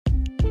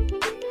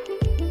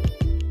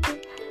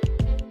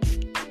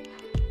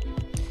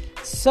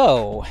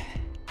So,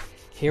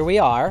 here we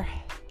are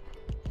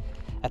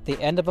at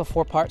the end of a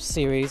 4-part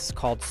series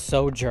called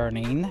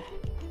Sojourning,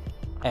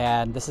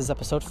 and this is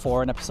episode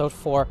 4, and episode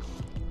 4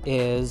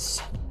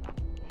 is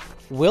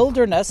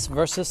wilderness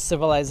versus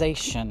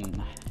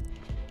civilization.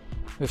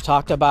 We've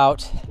talked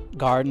about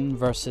garden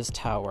versus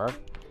tower,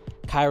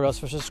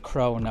 kairos versus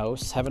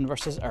chronos, heaven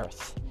versus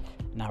earth.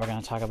 Now we're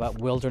going to talk about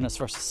wilderness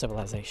versus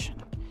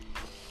civilization.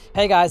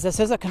 Hey guys, this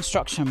is a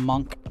Construction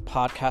Monk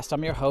podcast.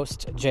 I'm your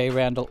host, J.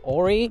 Randall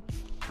Ori.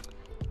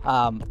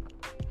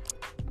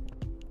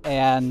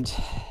 And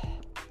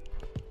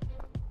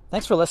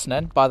thanks for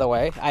listening, by the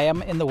way. I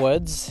am in the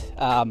woods.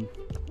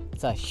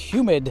 It's a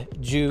humid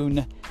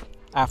June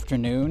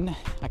afternoon.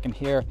 I can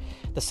hear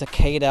the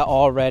cicada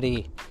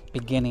already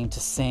beginning to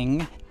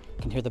sing.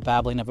 I can hear the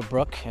babbling of a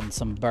brook and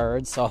some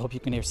birds. So I hope you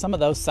can hear some of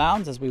those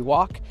sounds as we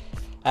walk,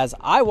 as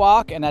I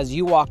walk, and as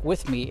you walk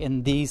with me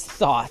in these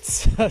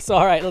thoughts. So,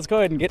 all right, let's go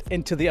ahead and get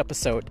into the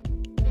episode.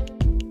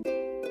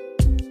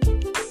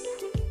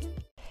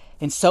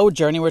 In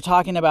Sojourning, we're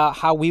talking about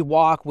how we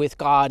walk with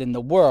God in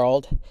the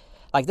world.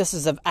 Like, this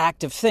is an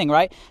active thing,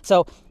 right?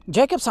 So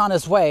Jacob's on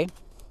his way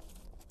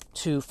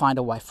to find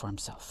a wife for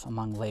himself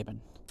among Laban,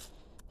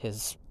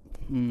 his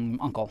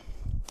uncle,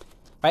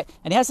 right?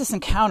 And he has this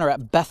encounter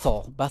at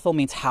Bethel. Bethel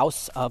means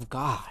house of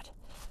God,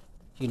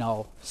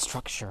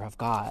 structure of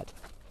God,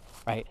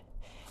 right?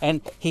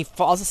 And he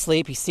falls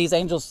asleep. He sees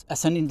angels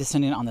ascending,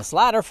 descending on this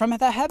ladder from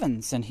the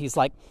heavens. And he's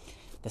like,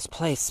 this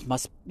place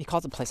he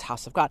calls the place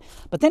house of God.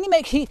 But then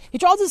he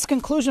draws this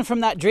conclusion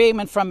from that dream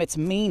and from its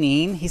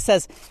meaning. He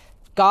says,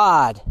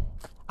 God,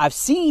 I've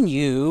seen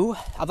you.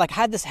 I've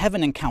had this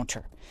heaven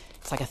encounter.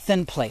 It's like a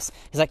thin place.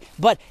 He's like,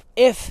 but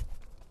if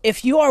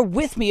you are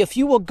with me, if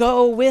you will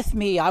go with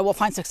me, I will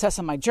find success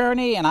on my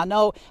journey. And I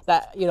know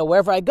that,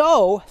 wherever I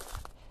go,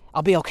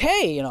 I'll be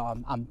okay.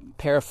 I'm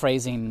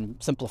paraphrasing,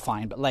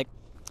 simplifying, but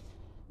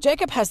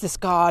Jacob has this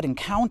God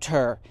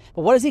encounter.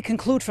 But what does he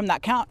conclude from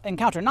that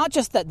encounter? Not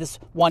just that this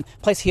one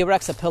place he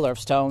erects a pillar of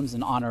stones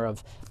in honor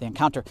of the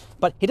encounter,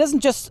 but he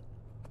doesn't just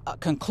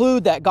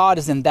conclude that God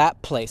is in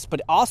that place, but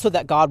also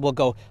that God will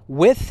go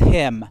with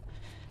him.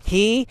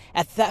 He,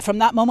 from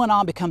that moment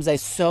on, becomes a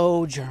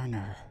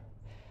sojourner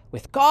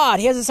with God.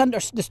 He has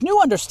this new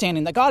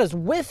understanding that God is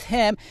with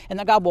him and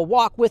that God will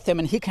walk with him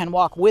and he can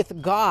walk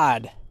with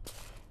God.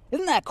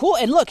 Isn't that cool?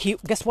 And look,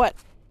 guess what?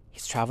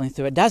 He's traveling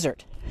through a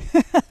desert.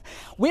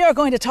 We are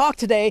going to talk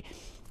today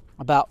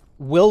about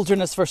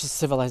wilderness versus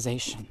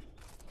civilization.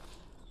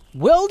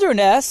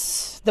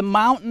 Wilderness, the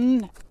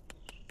mountain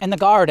and the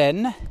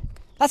garden,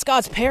 that's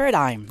God's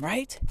paradigm,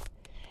 right?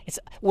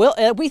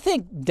 We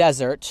think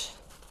desert.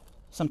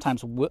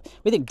 Sometimes we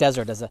think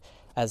desert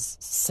as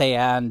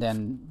sand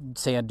and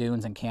sand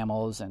dunes and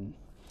camels,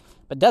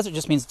 but desert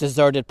just means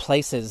deserted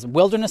places.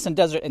 Wilderness and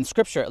desert, in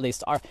Scripture at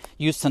least, are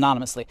used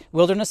synonymously.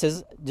 Wilderness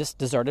is just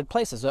deserted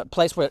places, a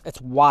place where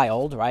it's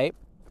wild, right?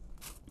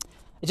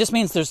 It just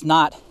means there's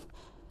not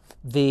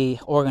the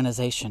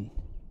organization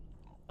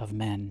of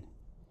men.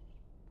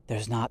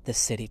 There's not the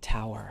city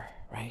tower,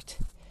 right?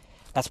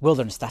 That's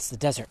wilderness. That's the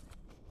desert.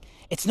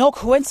 It's no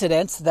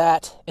coincidence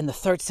that in the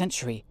 3rd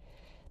century,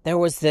 there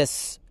was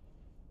this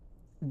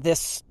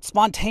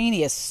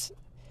spontaneous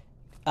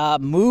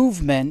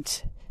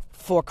movement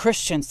for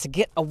Christians to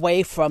get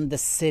away from the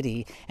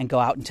city and go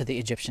out into the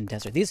Egyptian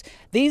desert.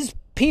 These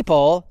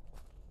people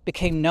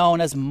became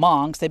known as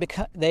monks. They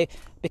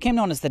became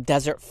known as the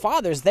Desert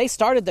Fathers. They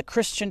started the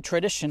Christian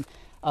tradition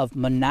of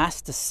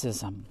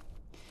monasticism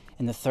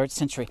in the 3rd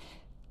century.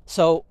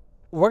 So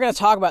we're going to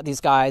talk about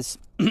these guys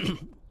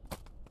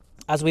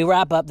as we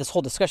wrap up this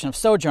whole discussion of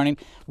sojourning.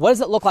 What does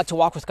it look like to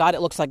walk with God?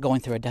 It looks like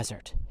going through a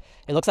desert.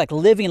 It looks like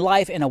living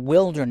life in a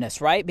wilderness,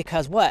 right?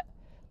 Because what?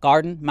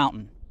 Garden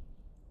Mountain.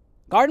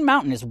 Garden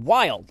Mountain is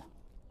wild.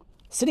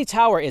 City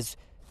Tower is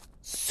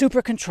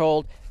super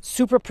controlled,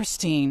 super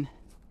pristine.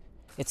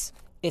 It's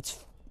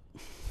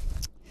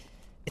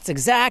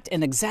exact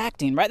and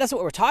exacting, right? That's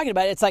what we're talking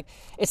about.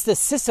 It's the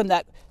system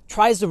that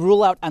tries to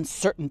rule out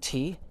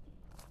uncertainty.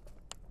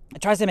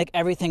 It tries to make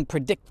everything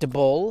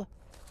predictable,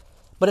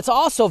 but it's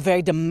also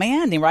very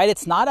demanding, right?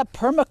 It's not a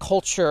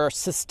permaculture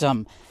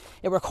system.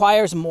 It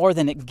requires more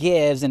than it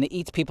gives, and it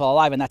eats people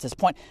alive, and that's his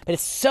point. But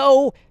it's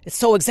so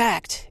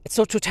exact. It's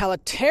so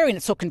totalitarian.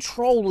 It's so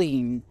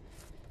controlling.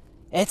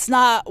 It's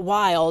not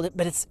wild,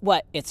 but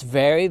it's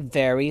very,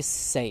 very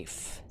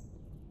safe.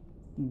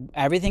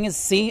 Everything is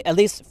seen, at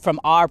least from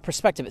our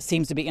perspective, it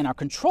seems to be in our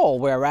control.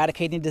 We're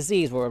eradicating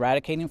disease. We're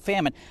eradicating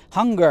famine,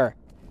 hunger.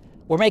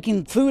 We're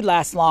making food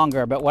last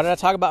longer. But what did I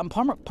talk about in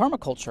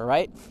permaculture,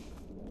 right?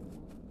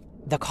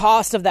 The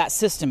cost of that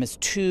system is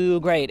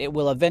too great. It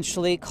will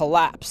eventually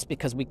collapse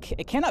because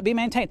it cannot be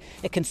maintained.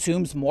 It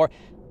consumes more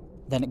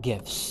than it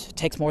gives. It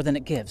takes more than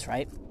it gives,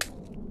 right?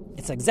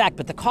 It's exact,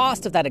 but the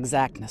cost of that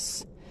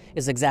exactness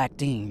is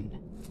exacting.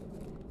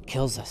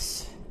 Kills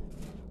us.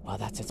 Well,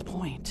 that's its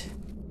point,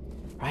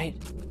 right?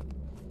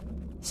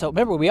 So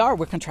remember,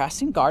 we're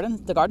contrasting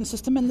the garden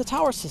system and the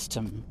tower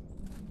system.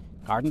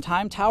 Garden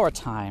time, tower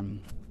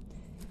time.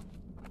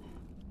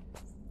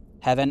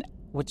 Heaven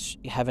which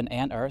heaven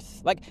and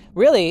earth. Like,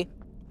 really,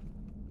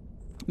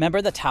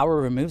 remember, the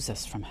tower removes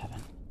us from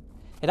heaven.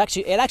 It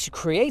actually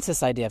creates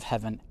this idea of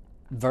heaven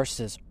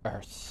versus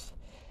earth.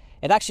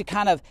 It actually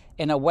kind of,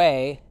 in a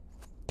way,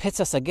 pits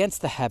us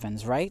against the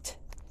heavens, right?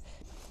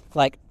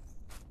 Like,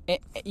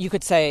 you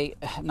could say,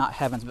 not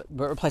heavens,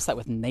 but replace that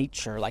with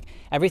nature. Like,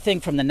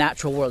 everything from the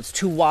natural world is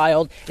too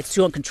wild, it's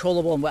too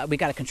uncontrollable, and we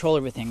got to control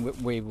everything.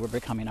 We're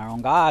becoming our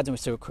own gods, and we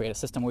still create a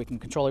system where we can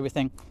control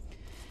everything.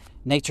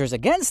 Nature's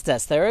against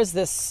us. There is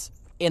this,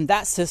 in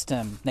that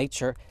system,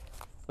 nature,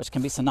 which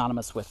can be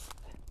synonymous with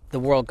the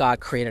world God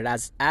created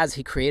as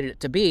he created it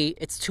to be.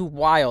 It's too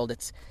wild.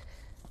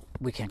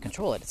 We can't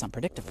control it. It's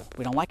unpredictable.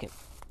 We don't like it.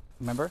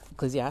 Remember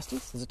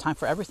Ecclesiastes? There's a time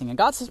for everything. And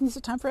God's system is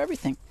a time for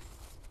everything.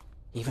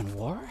 Even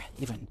war?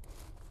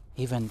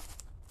 Even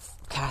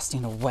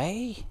casting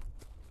away?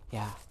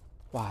 Yeah.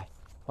 Why?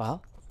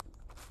 Well,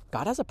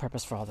 God has a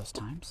purpose for all those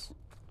times.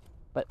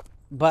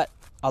 But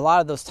a lot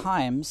of those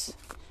times,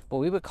 what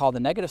we would call the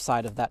negative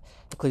side of that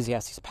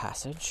Ecclesiastes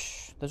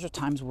passage, those are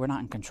times we're not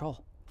in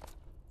control.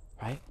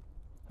 Right?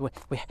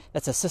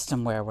 That's a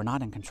system where we're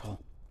not in control.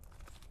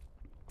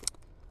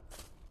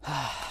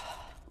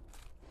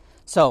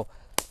 So,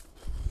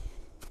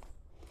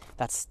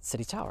 that's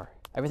City Tower.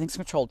 Everything's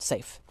controlled,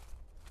 safe.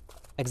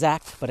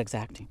 Exact, but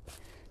exacting.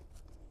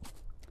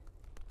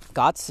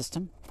 God's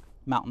system,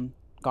 mountain,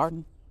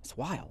 garden, it's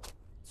wild.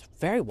 It's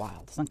very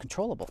wild. It's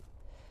uncontrollable.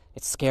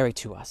 It's scary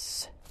to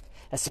us,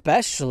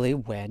 especially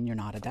when you're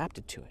not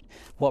adapted to it.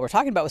 What we're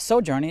talking about with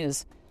sojourning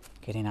is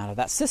getting out of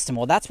that system.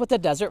 Well, that's what the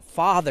Desert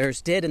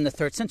Fathers did in the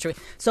 3rd century.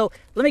 So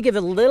let me give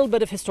a little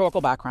bit of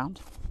historical background.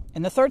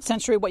 In the 3rd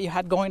century, what you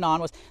had going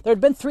on was there had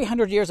been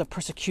 300 years of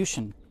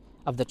persecution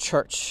of the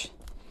church.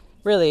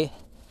 Really,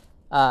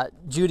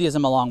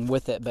 Judaism along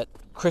with it, but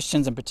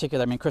Christians in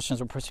particular. I mean, Christians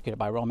were persecuted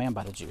by Rome and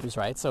by the Jews,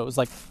 right? So it was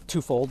like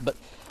twofold, but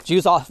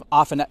Jews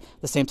often at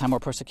the same time were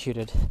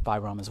persecuted by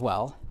Rome as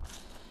well.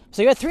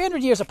 So you had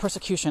 300 years of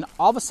persecution.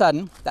 All of a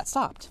sudden, that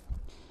stopped.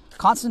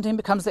 Constantine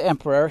becomes the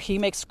emperor. He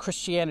makes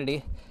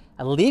Christianity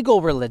a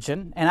legal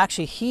religion, and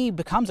actually he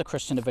becomes a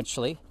Christian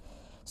eventually.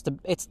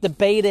 It's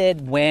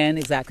debated when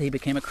exactly he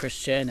became a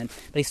Christian,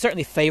 but he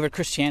certainly favored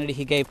Christianity.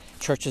 He gave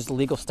churches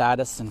legal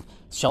status and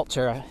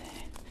shelter,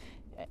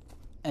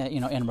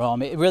 in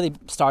Rome. It really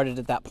started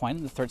at that point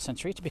in the 3rd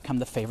century to become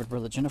the favored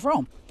religion of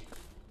Rome.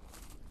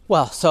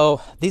 Well,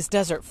 so these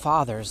Desert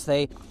Fathers,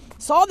 they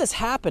saw this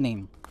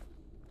happening,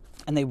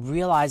 and they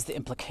realized the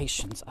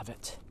implications of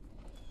it,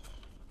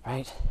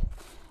 right?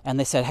 And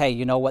they said, hey,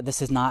 you know what?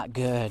 This is not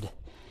good.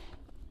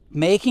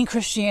 Making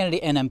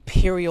Christianity an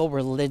imperial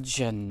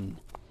religion,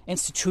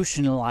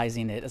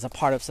 institutionalizing it as a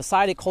part of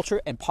society,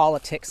 culture, and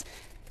politics,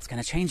 it's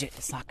going to change it.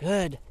 It's not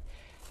good.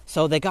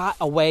 So they got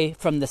away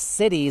from the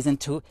cities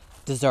into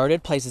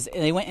deserted places,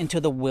 and they went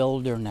into the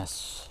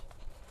wilderness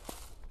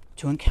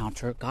to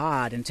encounter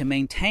God and to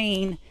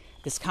maintain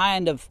this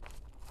kind of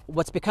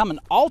what's become an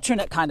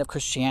alternate kind of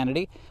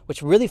Christianity,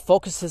 which really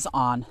focuses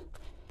on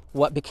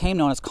what became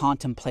known as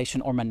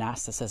contemplation or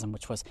monasticism,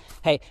 which was,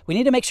 hey, we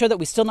need to make sure that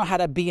we still know how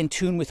to be in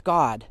tune with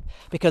God.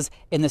 Because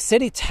in the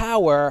City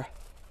Tower,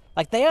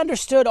 like, they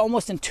understood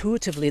almost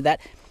intuitively that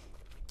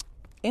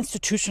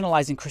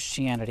institutionalizing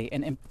Christianity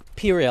and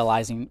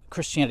imperializing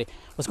Christianity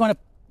was going to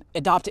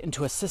adopt it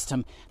into a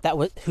system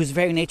whose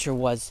very nature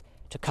was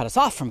to cut us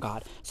off from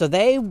God. So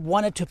they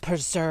wanted to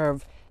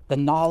preserve the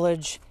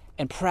knowledge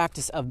and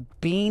practice of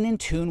being in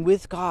tune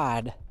with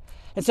God.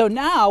 And so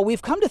now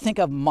we've come to think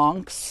of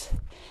monks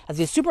as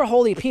these super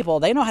holy people.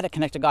 They know how to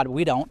connect to God, but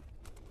we don't.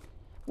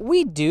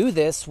 We do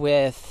this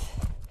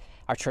with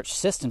our church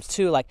systems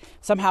too. Like,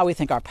 somehow we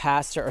think our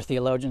pastor or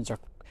theologians or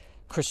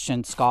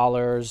Christian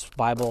scholars,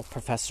 Bible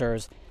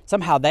professors,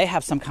 somehow they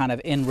have some kind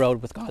of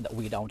inroad with God that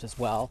we don't as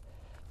well.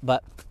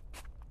 But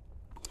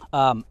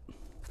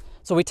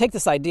so we take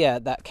this idea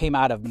that came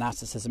out of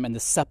monasticism and the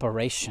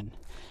separation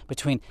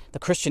between the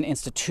Christian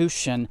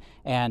institution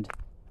and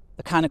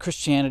the kind of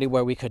Christianity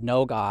where we could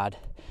know God.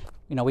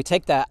 We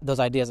take those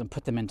ideas and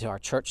put them into our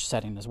church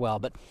setting as well.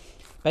 But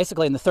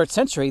basically in the 3rd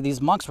century,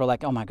 these monks were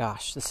like, oh my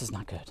gosh, this is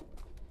not good.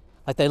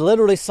 Like, they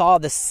literally saw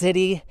the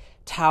City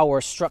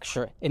Tower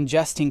structure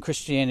ingesting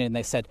Christianity, and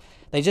they said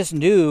they just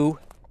knew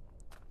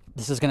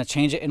this is going to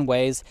change it in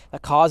ways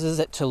that causes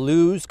it to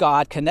lose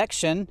God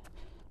connection,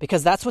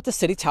 because that's what the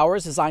City Tower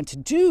is designed to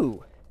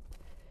do.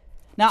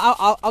 Now,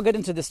 I'll get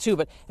into this too,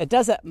 but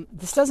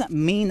this doesn't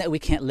mean that we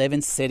can't live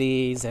in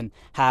cities and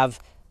have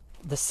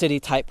the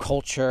city-type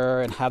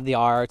culture and have the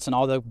arts and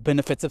all the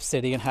benefits of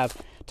city and have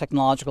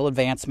technological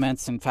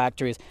advancements and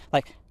factories.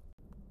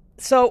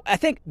 So I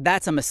think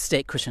that's a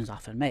mistake Christians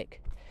often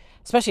make,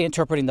 especially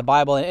interpreting the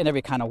Bible in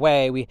every kind of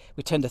way. We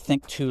tend to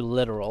think too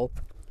literal,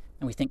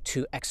 and we think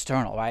too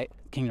external, right?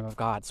 The kingdom of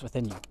God's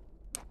within you,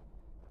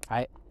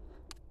 right?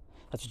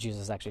 That's what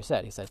Jesus actually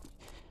said. He said,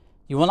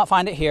 you will not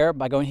find it here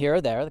by going here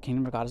or there. The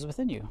kingdom of God is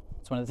within you.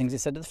 It's one of the things he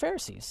said to the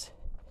Pharisees.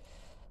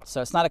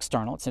 So it's not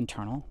external, it's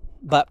internal.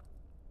 But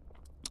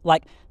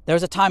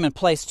there's a time and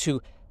place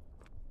to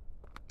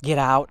get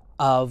out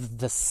of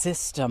the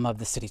system of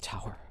the City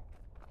Tower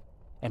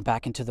and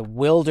back into the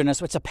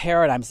wilderness. It's a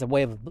paradigm. It's a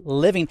way of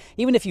living.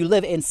 Even if you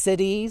live in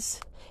cities,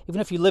 even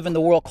if you live in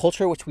the world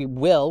culture, which we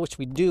will, which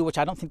we do, which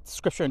I don't think the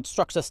scripture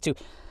instructs us to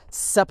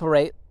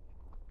separate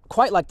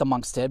quite like the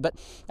monks did. But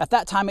at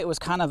that time, it was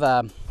kind of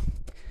a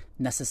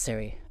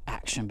necessary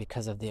action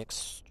because of the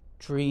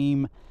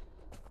extreme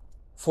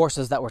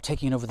forces that were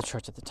taking over the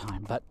church at the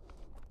time. But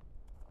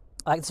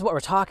this is what we're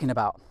talking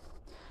about.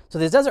 So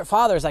the Desert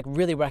Fathers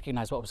really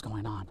recognized what was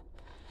going on.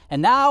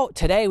 And now,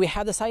 today, we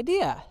have this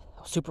idea,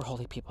 super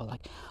holy people,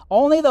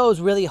 only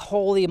those really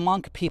holy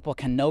monk people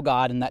can know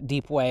God in that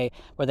deep way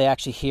where they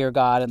actually hear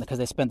God, and because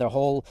they spend their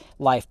whole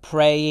life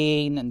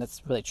praying, and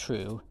that's really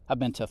true.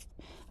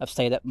 I've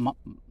stayed at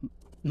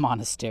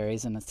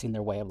monasteries and I've seen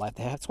their way of life.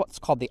 That's what's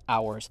called the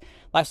hours.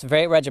 Life's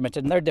very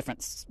regimented, and there are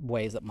different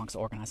ways that monks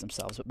organize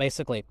themselves. But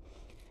basically,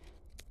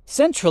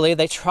 centrally,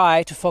 they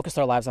try to focus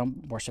their lives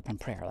on worship and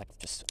prayer,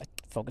 just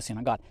focusing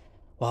on God.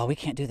 Well, we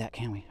can't do that,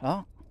 can we?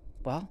 Oh,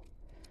 well,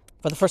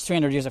 for the first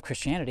 300 years of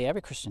Christianity,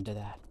 every Christian did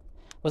that.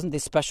 It wasn't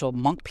these special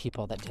monk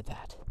people that did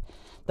that.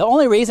 The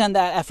only reason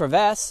that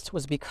effervesced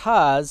was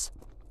because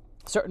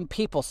certain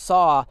people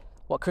saw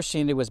what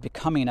Christianity was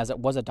becoming as it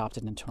was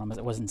adopted into Rome, as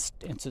it was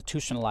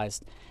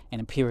institutionalized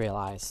and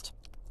imperialized.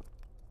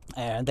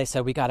 And they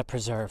said, we got to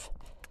preserve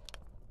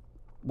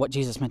what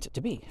Jesus meant it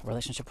to be, a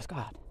relationship with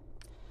God.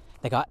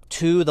 They got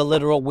to the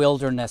literal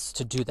wilderness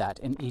to do that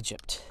in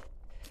Egypt.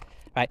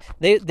 Right?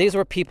 These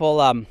were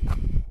people, I'm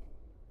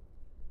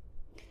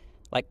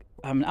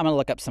going to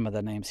look up some of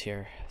the names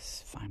here.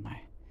 Let's find my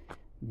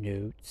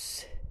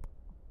notes.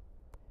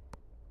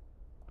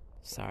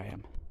 Sorry,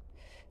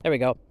 there we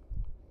go.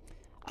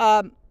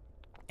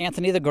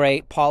 Anthony the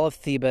Great, Paul of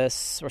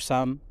Thebes, or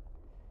some.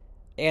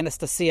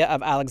 Anastasia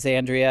of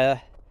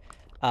Alexandria.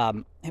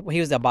 He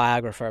was the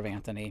biographer of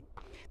Anthony.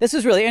 This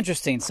is really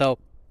interesting. So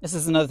this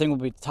is another thing we'll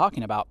be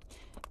talking about.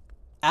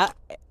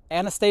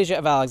 Anastasia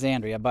of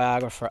Alexandria,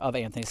 biographer of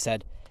Anthony,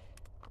 said,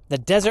 the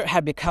desert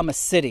had become a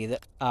city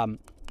that,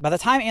 by the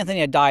time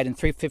Anthony had died in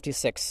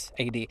 356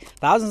 AD,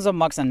 thousands of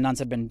monks and nuns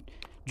had been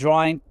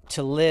drawing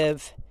to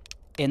live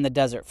in the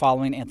desert,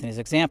 following Anthony's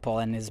example.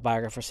 And his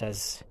biographer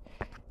says,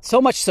 so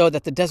much so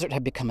that the desert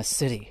had become a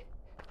city.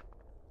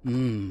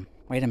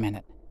 Wait a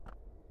minute.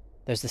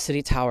 There's the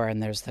city tower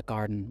and there's the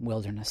garden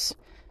wilderness.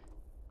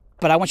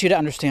 But I want you to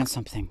understand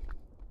something.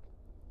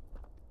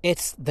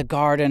 It's the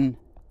garden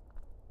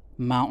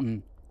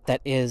mountain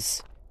that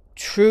is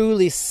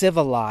truly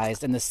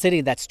civilized, and the city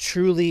that's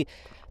truly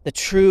the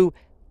true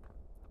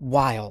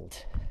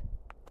wild.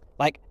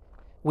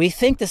 We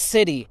think the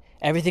city,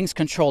 everything's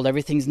controlled,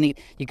 everything's neat.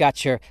 You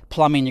got your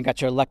plumbing, you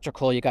got your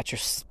electrical, you got your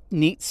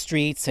neat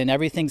streets, and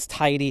everything's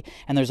tidy,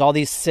 and there's all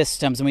these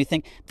systems, and we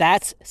think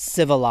that's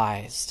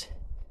civilized.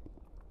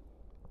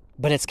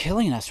 But it's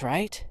killing us,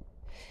 right?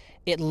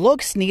 It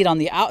looks neat on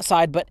the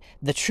outside, but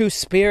the true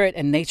spirit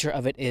and nature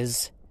of it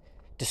is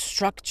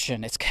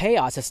destruction. It's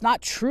chaos. It's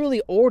not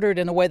truly ordered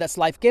in a way that's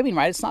life-giving,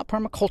 right? It's not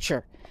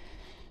permaculture.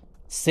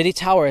 City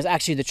Tower is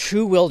actually the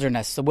true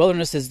wilderness. The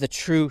wilderness is the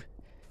true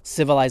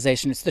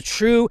civilization. It's the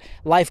true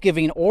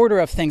life-giving order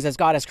of things as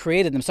God has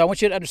created them. So I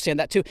want you to understand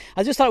that too.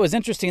 I just thought it was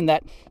interesting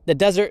that the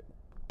desert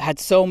had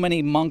so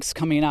many monks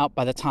coming out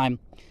by the time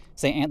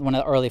one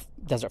of the early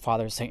desert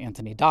fathers, St.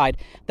 Anthony, died,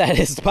 that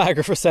his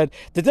biographer said,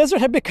 the desert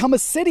had become a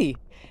city.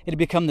 It had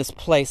become this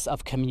place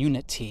of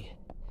community.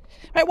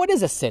 Right? What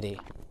is a city,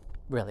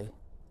 really?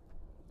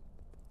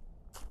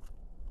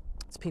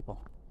 It's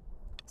people.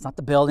 It's not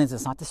the buildings,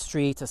 it's not the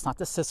streets, it's not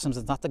the systems,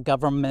 it's not the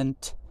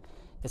government.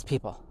 It's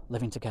people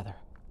living together,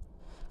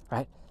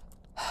 right?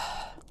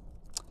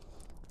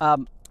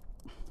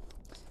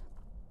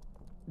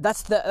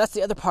 That's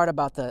the other part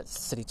about the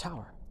city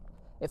tower.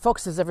 It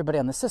focuses everybody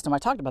on the system. I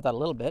talked about that a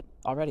little bit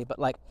already, but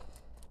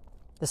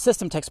the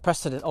system takes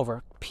precedent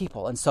over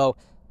people, and so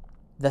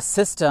the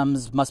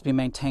systems must be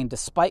maintained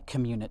despite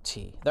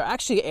community. They're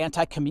actually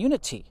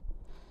anti-community.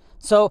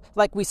 So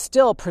we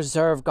still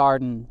preserve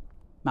garden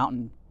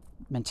mountain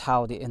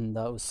mentality in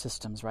those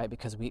systems, right?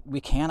 Because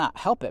we cannot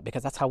help it,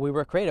 because that's how we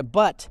were created.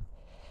 But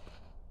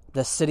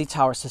the city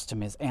tower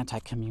system is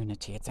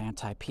anti-community. It's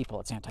anti-people.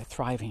 It's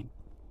anti-thriving,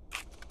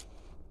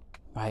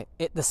 right?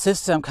 The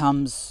system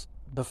comes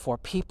before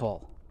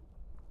people,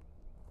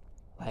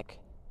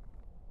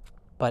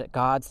 but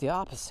God's the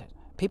opposite.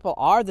 People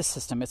are the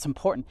system. It's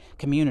important.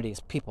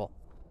 Communities, people,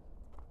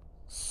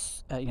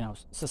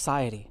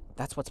 society.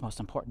 That's what's most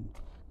important.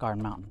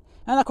 Garden Mountain.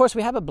 And of course,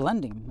 we have a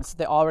blending. This is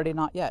the already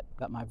not yet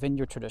that my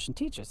vineyard tradition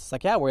teaches.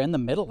 It's we're in the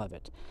middle of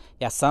it.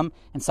 Yeah,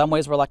 in some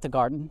ways we're like the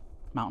Garden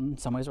Mountain. In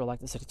some ways we're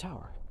like the city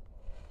tower.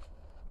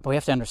 But we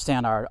have to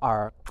understand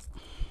our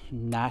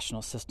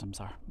national systems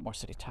are more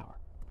city tower.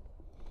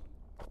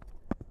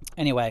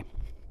 Anyway,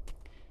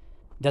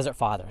 desert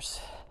fathers,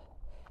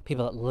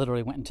 people that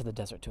literally went into the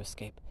desert to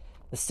escape.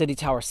 The city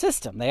tower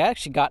system, they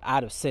actually got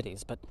out of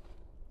cities, but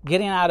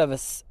getting out of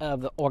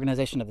the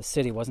organization of the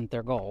city wasn't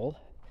their goal.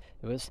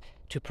 It was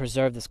to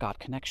preserve this God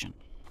connection.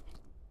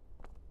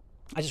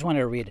 I just wanted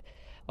to read.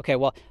 Okay,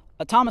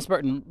 Thomas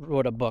Merton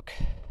wrote a book.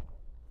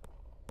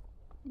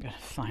 I'm going to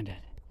find it.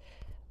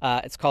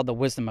 It's called The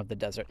Wisdom of the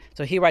Desert.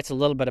 So he writes a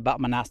little bit about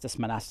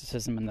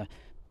monasticism, and the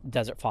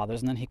Desert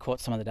Fathers, and then he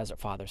quotes some of the Desert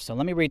Fathers. So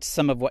let me read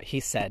some of what he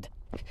said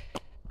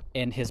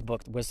in his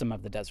book, Wisdom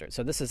of the Desert.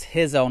 So this is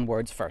his own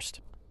words first.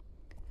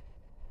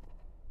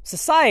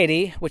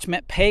 Society, which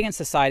meant pagan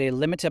society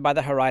limited by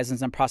the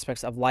horizons and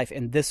prospects of life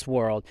in this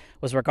world,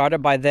 was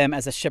regarded by them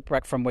as a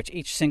shipwreck from which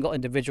each single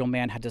individual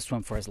man had to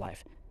swim for his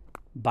life.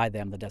 By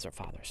them, the Desert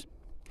Fathers.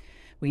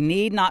 We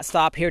need not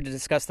stop here to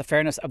discuss the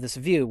fairness of this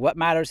view. What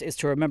matters is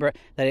to remember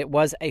that it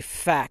was a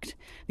fact.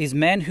 These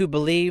men who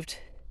believed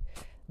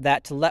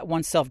that to let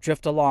oneself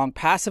drift along,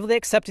 passively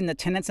accepting the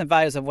tenets and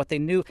values of what they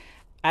knew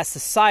as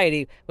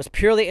society, was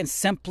purely and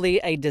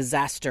simply a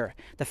disaster.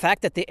 The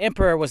fact that the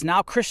emperor was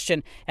now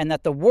Christian and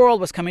that the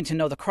world was coming to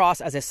know the cross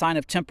as a sign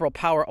of temporal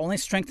power only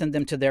strengthened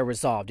them to their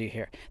resolve. Do you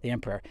hear? The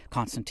emperor,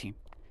 Constantine.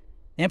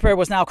 The emperor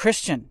was now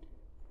Christian,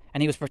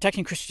 and he was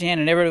protecting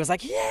Christianity, and everybody was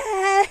like,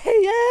 yeah,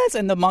 yes.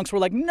 And the monks were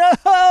like, no,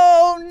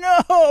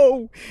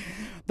 no.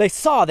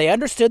 They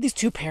understood these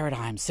two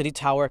paradigms, City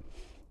Tower,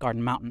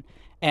 Garden Mountain.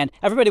 And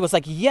everybody was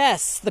like,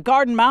 yes, the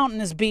Garden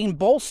Mountain is being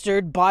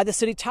bolstered by the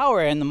City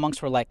Tower. And the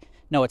monks were like,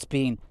 no, it's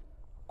being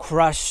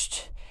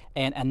crushed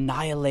and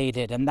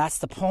annihilated. And that's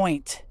the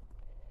point.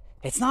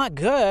 It's not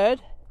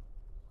good.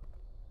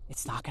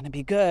 It's not going to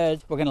be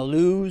good. We're going to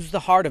lose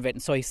the heart of it.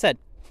 And so he said,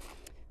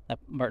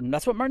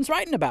 that's what Merton's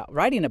writing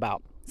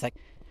about. It's like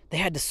they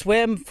had to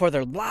swim for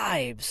their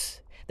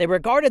lives. They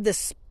regarded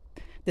this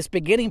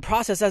beginning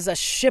process as a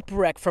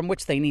shipwreck from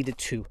which they needed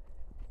to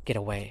get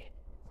away,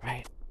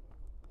 right?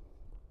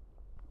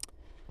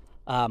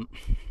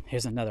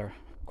 Here's another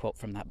quote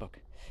from that book,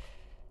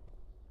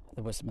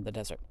 The Wisdom of the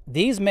Desert.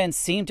 These men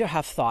seem to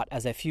have thought,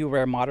 as a few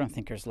rare modern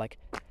thinkers like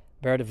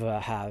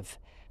Berdeva have,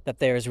 that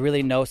there is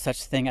really no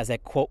such thing as a,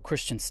 quote,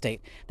 Christian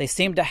state. They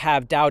seem to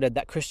have doubted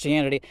that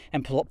Christianity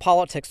and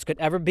politics could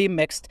ever be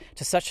mixed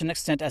to such an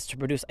extent as to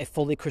produce a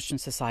fully Christian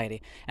society.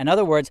 In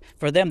other words,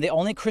 for them, the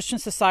only Christian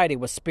society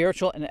was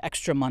spiritual and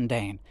extra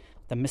mundane,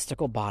 the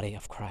mystical body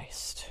of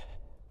Christ.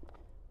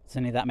 Does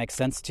any of that make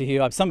sense to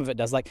you? Some of it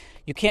does. Like,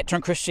 you can't turn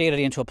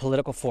Christianity into a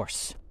political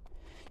force.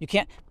 You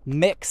can't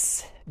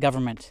mix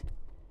government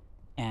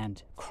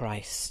and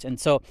Christ. And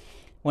so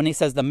when he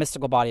says the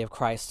mystical body of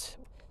Christ,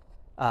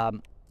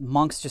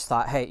 monks just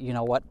thought, hey, you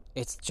know what?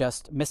 It's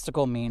just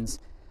mystical means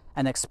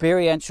an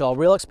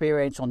real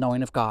experiential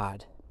knowing of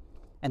God.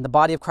 And the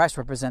body of Christ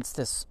represents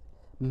this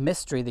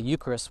mystery, the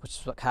Eucharist, which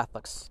is what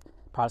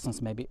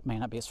Protestants may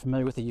not be as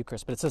familiar with the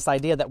Eucharist, but it's this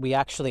idea that we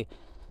actually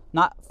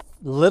not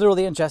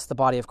literally ingest the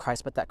body of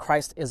Christ, but that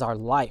Christ is our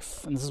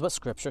life. And this is what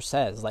Scripture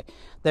says. Like,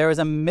 there is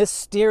a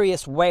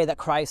mysterious way that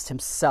Christ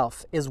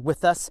himself is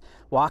with us,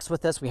 walks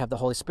with us. We have the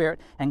Holy Spirit,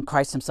 and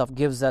Christ himself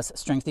gives us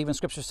strength. Even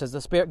Scripture says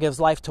the Spirit gives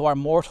life to our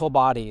mortal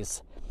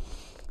bodies.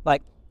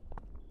 Like,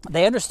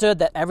 they understood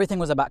that everything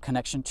was about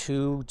connection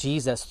to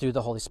Jesus through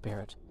the Holy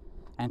Spirit,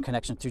 and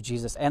connection through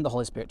Jesus and the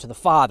Holy Spirit to the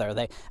Father.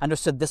 They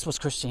understood this was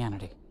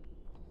Christianity.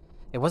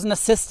 It wasn't a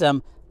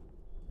system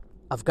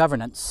of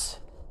governance,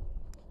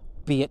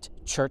 be it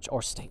church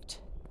or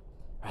state,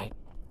 right?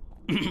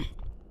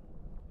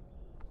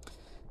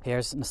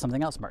 Here's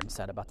something else Merton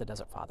said about the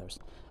Desert Fathers.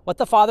 What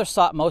the Fathers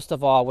sought most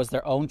of all was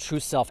their own true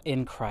self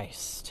in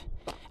Christ.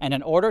 And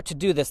in order to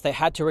do this, they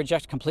had to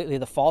reject completely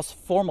the false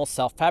formal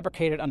self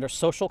fabricated under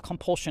social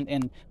compulsion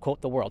in,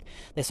 quote, the world.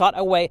 They sought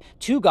a way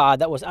to God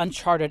that was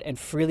uncharted and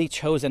freely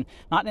chosen,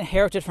 not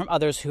inherited from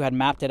others who had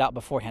mapped it out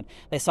beforehand.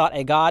 They sought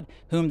a God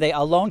whom they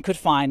alone could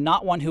find,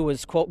 not one who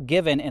was, quote,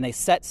 given in a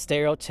set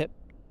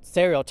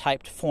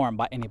stereotyped form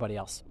by anybody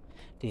else.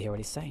 Do you hear what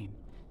he's saying?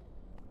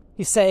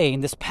 He's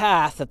saying this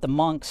path that the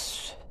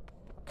monks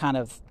kind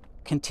of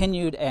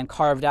continued and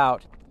carved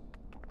out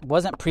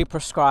wasn't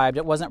pre-prescribed.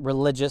 It wasn't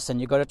religious, and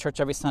you go to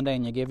church every Sunday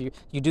and you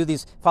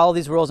follow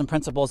these rules and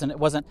principles, and it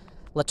wasn't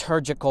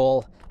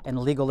liturgical and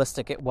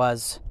legalistic. It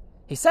was,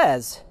 he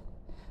says,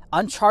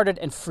 uncharted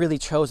and freely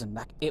chosen.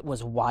 It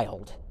was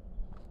wild,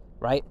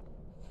 right?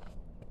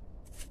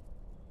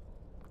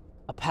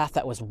 A path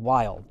that was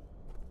wild.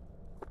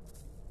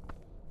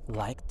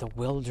 Like the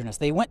wilderness.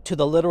 They went to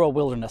the literal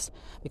wilderness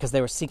because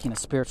they were seeking a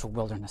spiritual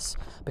wilderness,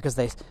 because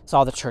they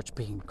saw the church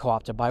being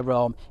co-opted by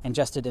Rome,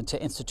 ingested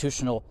into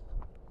institutional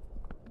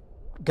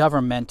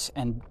government,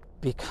 and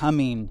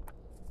becoming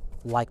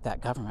like that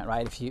government,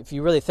 right? If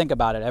you really think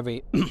about it,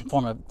 every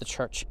form of the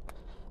church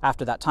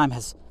after that time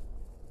has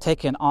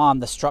taken on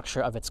the structure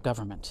of its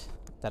government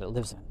that it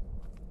lives in.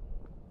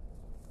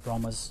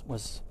 Rome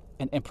was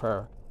an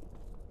emperor,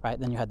 right?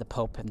 Then you had the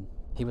Pope, and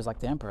he was like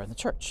the emperor in the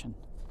church. And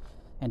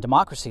in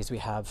democracies, we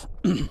have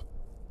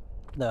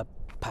the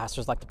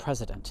pastors like the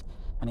president,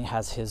 and he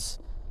has his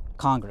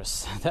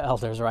Congress, the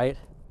elders, right?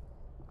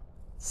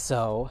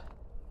 So,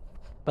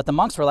 but the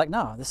monks were like,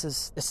 no,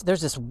 there's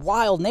this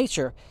wild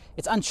nature.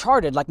 It's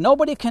uncharted. Like,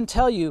 nobody can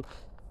tell you,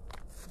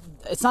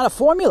 it's not a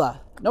formula.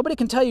 Nobody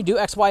can tell you do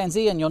X, Y, and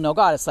Z and you'll know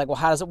God. It's like, well,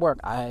 how does it work?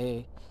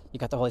 You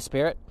got the Holy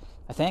Spirit,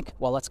 I think.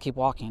 Well, let's keep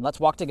walking. Let's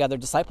walk together,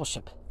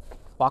 discipleship.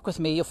 Walk with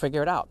me, you'll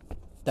figure it out.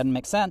 Doesn't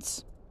make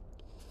sense.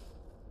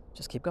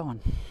 Just keep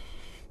going,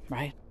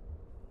 right?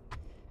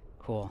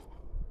 Cool.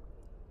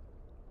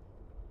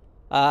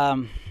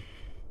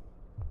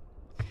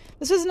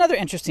 This is another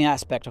interesting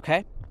aspect,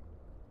 okay?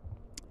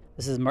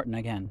 This is Merton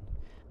again.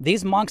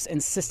 These monks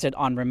insisted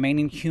on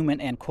remaining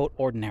human and, quote,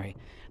 ordinary.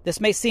 This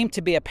may seem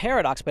to be a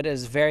paradox, but it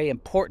is very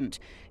important.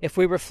 If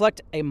we reflect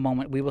a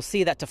moment, we will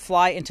see that to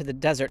fly into the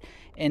desert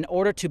in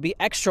order to be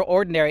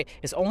extraordinary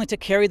is only to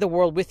carry the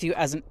world with you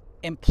as an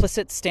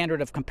implicit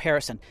standard of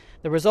comparison.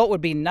 The result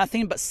would be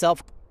nothing but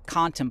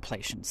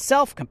self-contemplation,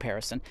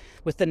 self-comparison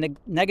with the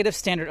negative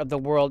standard of the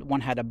world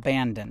one had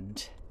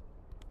abandoned.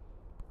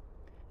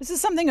 This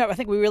is something that I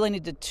think we really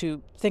needed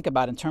to think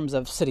about in terms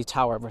of City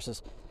Tower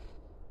versus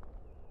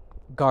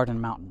Garden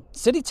Mountain.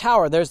 City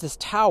Tower, there's this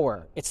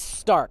tower. It's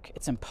stark.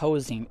 It's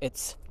imposing.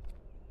 It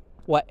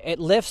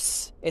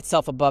lifts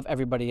itself above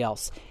everybody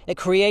else. It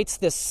creates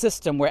this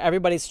system where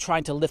everybody's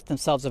trying to lift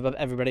themselves above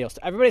everybody else.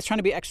 Everybody's trying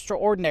to be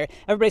extraordinary.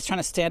 Everybody's trying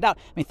to stand out.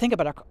 I mean, think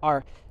about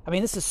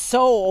this is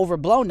so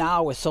overblown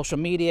now with social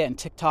media and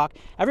TikTok.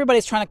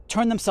 Everybody's trying to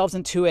turn themselves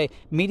into a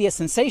media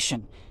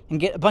sensation and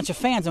get a bunch of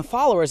fans and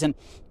followers. And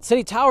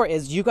City Tower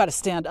is you got to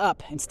stand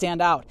up and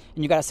stand out,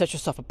 and you got to set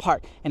yourself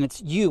apart. And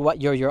it's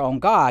you're your own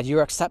God.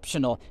 You're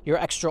exceptional. You're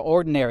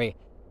extraordinary.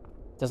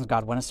 Doesn't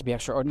God want us to be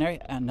extraordinary?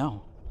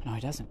 No, He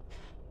doesn't.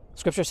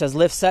 Scripture says,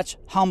 live such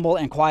humble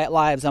and quiet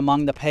lives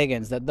among the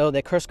pagans that though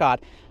they curse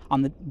God,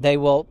 they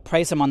will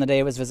praise Him on the day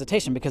of His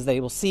visitation because they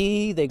will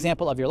see the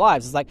example of your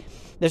lives. It's like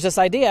there's this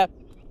idea.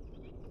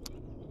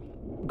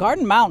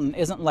 Garden Mountain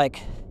isn't like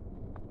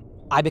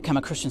I become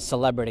a Christian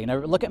celebrity.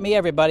 And look at me,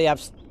 everybody.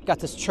 I've got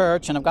this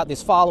church and I've got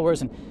these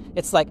followers. And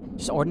it's like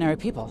just ordinary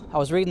people. I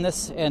was reading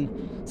this in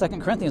 2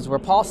 Corinthians where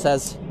Paul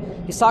says,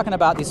 he's talking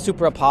about these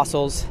super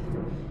apostles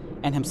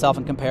and himself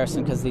in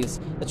comparison because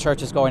the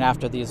church is going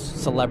after these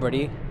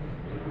celebrity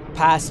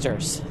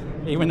pastors,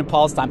 even in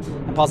Paul's time.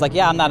 And Paul's like,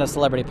 yeah, I'm not a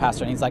celebrity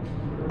pastor. And he's like,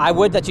 I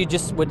would that you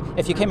just would,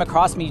 if you came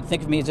across me, you'd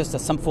think of me as just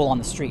some fool on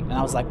the street. And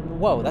I was like,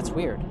 whoa, that's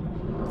weird.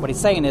 What he's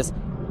saying is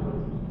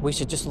we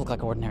should just look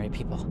like ordinary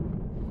people.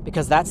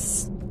 Because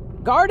that's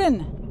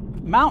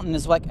Garden Mountain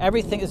is like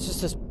everything is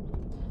just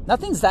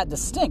nothing's that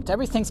distinct.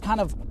 Everything's kind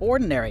of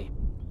ordinary.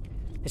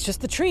 It's just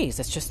the trees.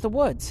 It's just the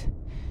woods.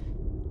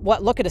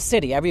 Look at a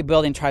city. Every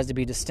building tries to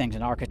be distinct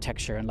in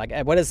architecture. And like,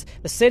 what is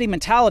the city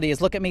mentality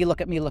is look at me, look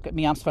at me, look at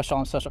me. I'm special,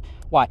 I'm special.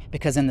 Why?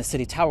 Because in the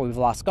City Tower, we've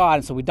lost God.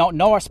 And so we don't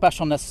know our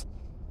specialness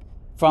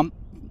from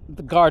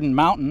the Garden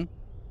Mountain,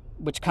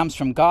 which comes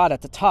from God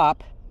at the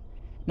top.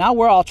 Now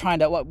we're all trying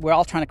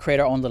to create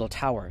our own little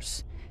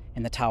towers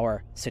in the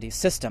tower city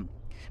system.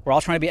 We're all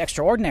trying to be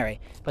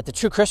extraordinary, but the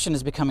true Christian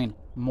is becoming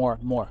more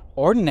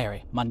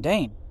ordinary,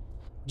 mundane,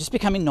 just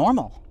becoming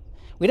normal.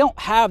 We don't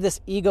have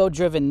this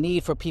ego-driven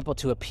need for people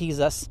to appease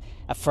us,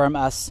 affirm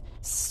us,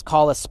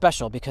 call us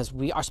special, because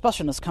our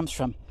specialness comes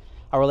from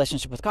our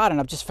relationship with God,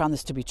 and I've just found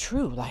this to be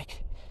true.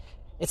 Like,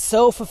 it's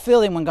so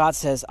fulfilling when God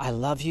says, I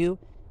love you,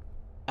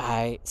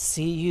 I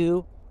see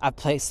you, I've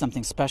placed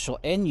something special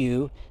in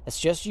you that's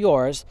just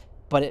yours,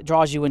 but it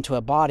draws you into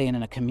a body and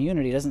in a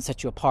community. It doesn't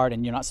set you apart,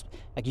 and you're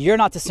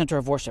not the center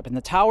of worship. In the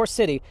Tower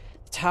City,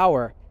 the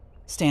tower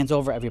stands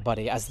over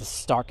everybody as the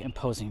stark,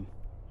 imposing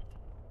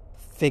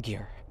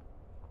figure.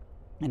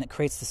 And it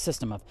creates the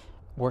system of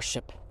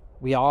worship.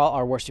 We all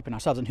are worshiping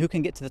ourselves. And who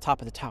can get to the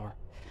top of the tower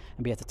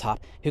and be at the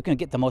top? Who can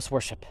get the most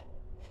worship?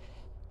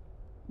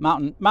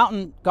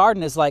 Mountain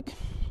garden is like,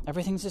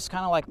 everything's just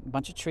kind of like a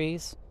bunch of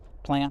trees,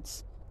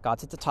 plants.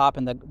 God's at the top,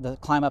 and the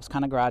climb up's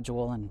kind of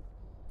gradual, and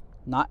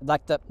not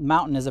like the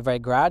mountain is a very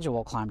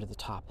gradual climb to the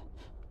top.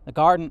 The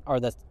garden or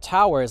the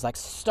tower is like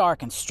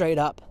stark and straight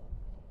up.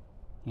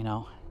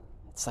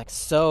 It's like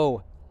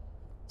so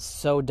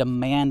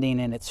demanding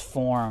in its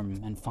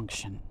form and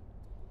function.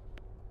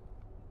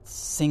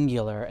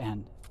 Singular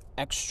and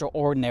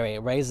extraordinary.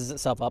 It raises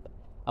itself up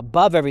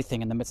above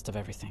everything, in the midst of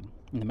everything,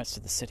 in the midst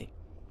of the city.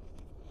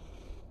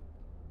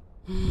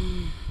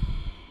 This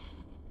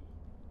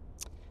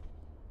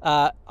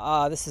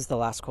is the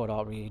last quote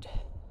I'll read.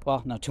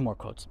 Well, no, 2 more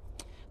quotes.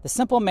 The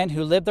simple men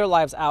who lived their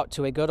lives out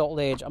to a good old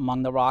age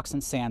among the rocks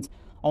and sands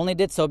only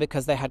did so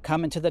because they had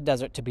come into the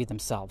desert to be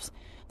themselves,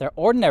 their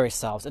ordinary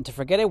selves, and to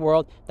forget a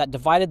world that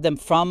divided them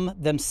from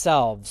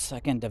themselves.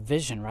 Again,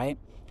 division, right?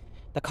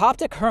 The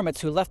Coptic hermits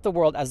who left the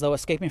world as though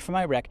escaping from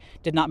a wreck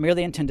did not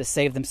merely intend to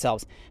save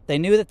themselves. They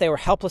knew that they were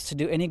helpless to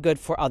do any good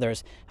for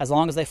others as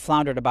long as they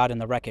floundered about in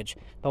the wreckage.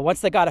 But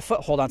once they got a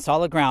foothold on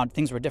solid ground,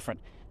 things were different.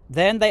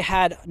 Then they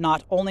had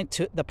not only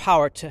the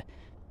power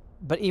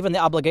but even the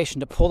obligation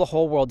to pull the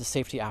whole world to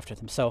safety after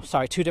them. So,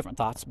 2 different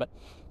thoughts. But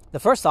the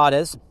first thought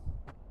is,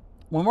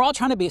 when we're all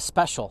trying to be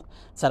special,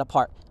 set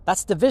apart,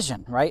 that's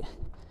division, right?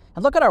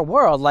 And look at our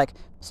world, like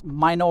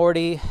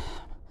minority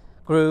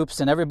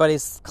groups, and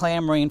everybody's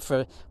clamoring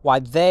for why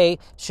they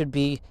should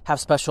have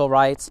special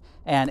rights.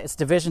 And it's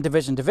division,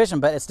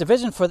 but it's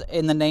division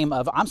in the name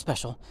of I'm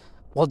special.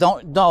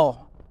 Well,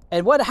 no.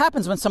 And what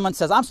happens when someone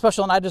says, I'm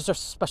special and I deserve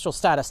special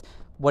status?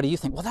 What do you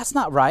think? Well, that's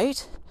not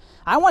right.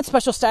 I want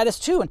special status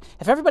too. And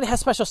if everybody has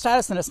special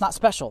status, then it's not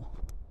special.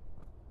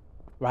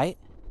 Right?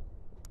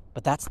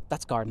 But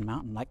that's Garden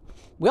Mountain. Like,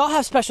 we all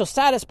have special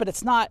status, but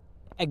it's not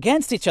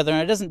against each other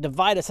and it doesn't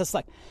divide us. It's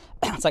like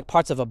it's like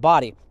parts of a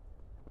body.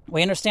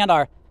 We understand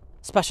our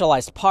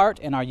specialized part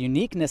and our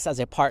uniqueness as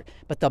a part,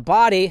 but the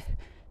body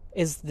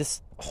is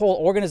this whole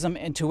organism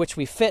into which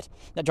we fit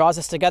that draws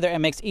us together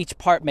and makes each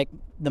part make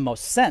the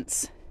most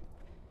sense.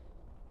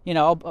 You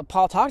know,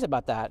 Paul talks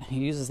about that. He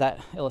uses that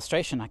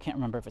illustration. I can't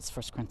remember if it's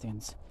 1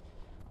 Corinthians.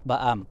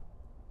 But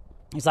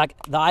he's like,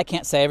 the eye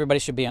can't say everybody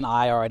should be an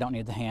eye, or I don't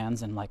need the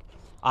hands, and like,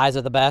 eyes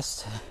are the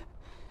best.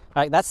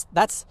 Right?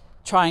 That's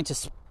trying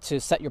to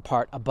set your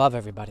part above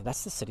everybody.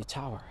 That's the city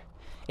tower.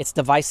 It's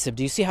divisive.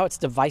 Do you see how it's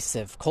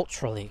divisive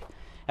culturally?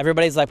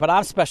 Everybody's like, but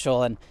I'm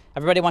special, and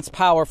everybody wants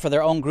power for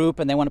their own group,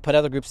 and they want to put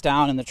other groups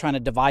down, and they're trying to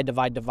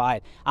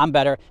divide. I'm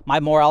better. My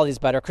morality is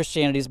better.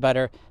 Christianity is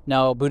better.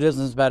 No,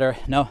 Buddhism is better.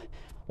 No.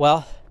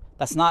 Well,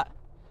 that's not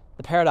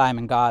the paradigm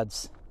in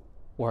God's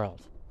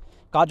world.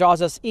 God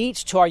draws us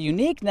each to our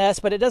uniqueness,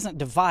 but it doesn't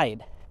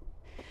divide.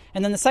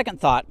 And then the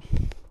second thought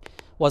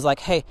was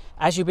like, hey,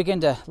 as you begin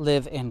to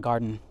live in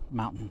Garden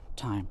Mountain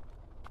time,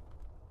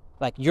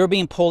 like you're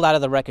being pulled out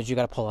of the wreckage, you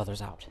got to pull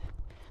others out.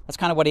 That's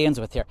kind of what he ends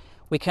with here.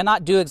 We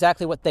cannot do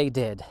exactly what they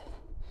did,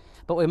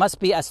 but we must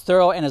be as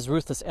thorough and as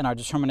ruthless in our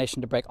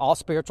determination to break all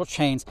spiritual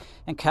chains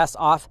and cast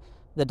off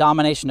the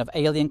domination of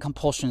alien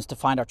compulsions to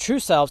find our true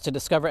selves, to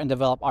discover and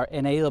develop our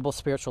inalienable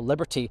spiritual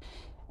liberty,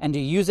 and to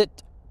use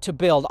it to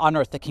build on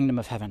earth the kingdom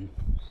of heaven.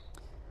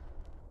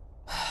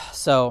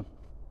 So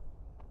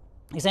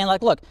he's saying,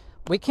 like, look,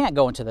 we can't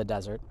go into the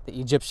desert, the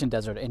Egyptian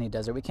desert, any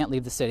desert. We can't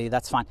leave the city.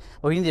 That's fine.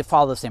 But we need to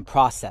follow the same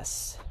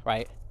process,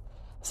 right?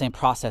 The same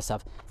process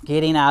of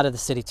getting out of the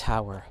city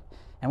tower.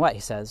 And what he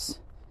says,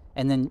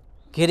 and then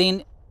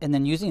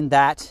using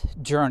that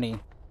journey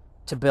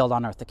to build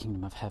on earth the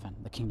kingdom of heaven,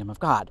 the kingdom of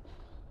God,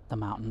 the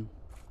mountain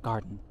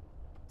garden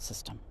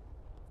system.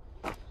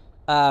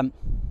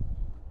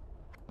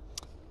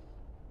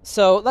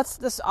 So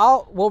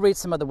we'll read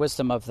some of the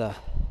wisdom of the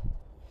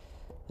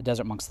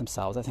desert monks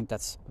themselves. I think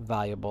that's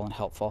valuable and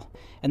helpful.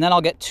 And then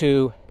I'll get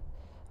to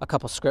a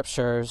couple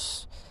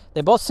scriptures.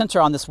 They both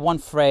center on this one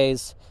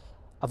phrase,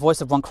 a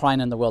voice of one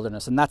crying in the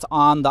wilderness. And that's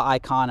on the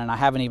icon, and I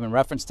haven't even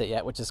referenced it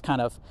yet, which is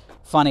kind of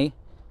funny.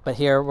 But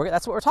here,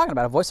 that's what we're talking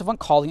about, a voice of one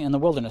calling in the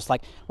wilderness.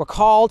 Like, we're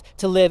called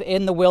to live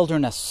in the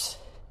wilderness.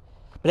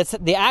 But it's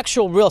the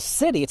actual real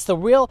city. It's the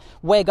real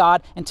way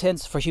God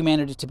intends for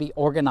humanity to be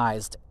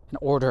organized and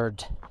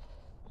ordered.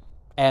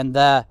 And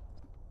the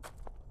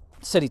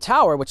city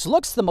tower, which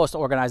looks the most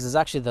organized, is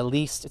actually the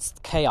least. It's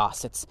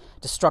chaos. It's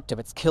destructive.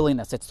 It's killing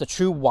us. It's the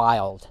true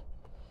wild.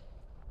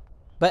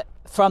 But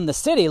from the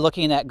city,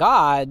 looking at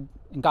God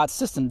and God's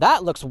system,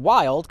 that looks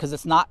wild because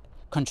it's not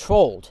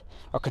controlled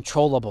or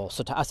controllable.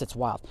 So to us, it's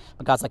wild.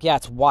 But God's like, yeah,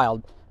 it's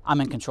wild. I'm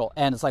in control.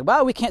 And it's like,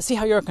 well, we can't see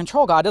how you're in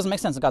control, God. It doesn't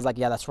make sense. And God's like,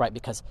 yeah, that's right,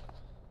 because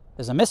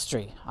there's a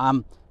mystery.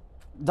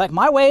 Like,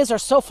 my ways are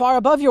so far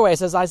above your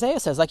ways, as Isaiah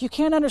says. Like, you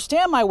can't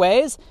understand my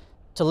ways.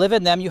 To live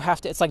in them, you have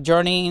to, it's like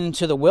journeying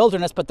to the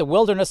wilderness, but the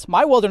wilderness,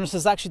 my wilderness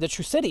is actually the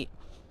true city.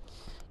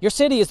 Your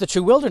city is the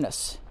true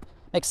wilderness.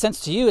 Makes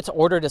sense to you. It's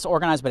ordered, it's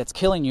organized, but it's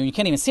killing you. You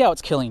can't even see how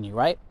it's killing you,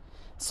 right?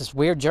 It's this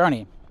weird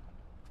journey.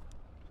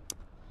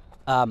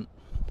 We'll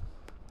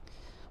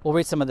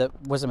read some of the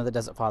wisdom of the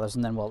desert fathers,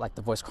 and then we'll, like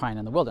the voice crying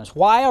in the wilderness.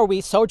 Why are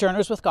we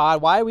sojourners with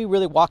God? Why are we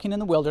really walking in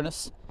the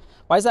wilderness?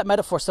 Why is that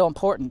metaphor so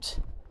important?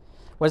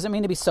 What does it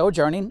mean to be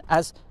sojourning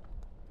as,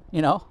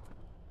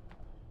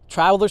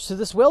 travelers to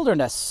this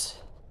wilderness?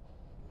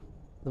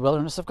 The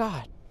wilderness of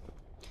God.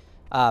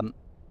 Not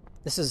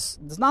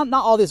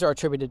all these are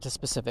attributed to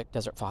specific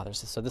desert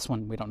fathers. So this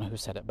one, we don't know who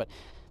said it, but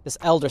this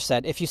elder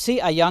said, if you see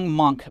a young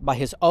monk by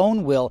his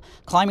own will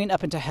climbing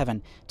up into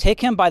heaven,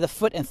 take him by the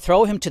foot and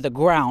throw him to the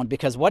ground,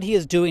 because what he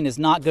is doing is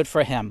not good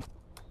for him.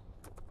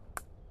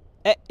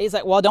 He's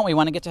like, well, don't we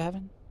want to get to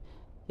heaven?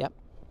 Yep.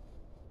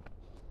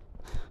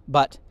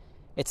 But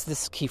it's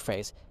this key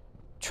phrase,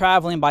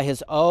 traveling by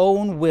his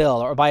own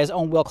will, or by his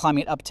own will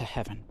climbing up to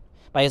heaven,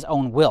 by his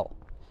own will.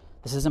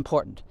 This is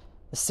important.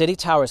 The city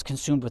tower is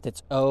consumed with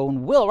its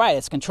own will, right?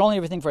 It's controlling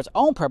everything for its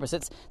own purpose.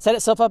 It's set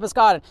itself up as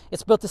God.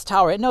 It's built this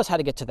tower. It knows how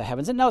to get to the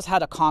heavens. It knows how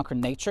to conquer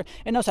nature.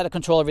 It knows how to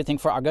control everything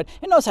for our good.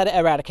 It knows how to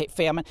eradicate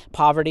famine,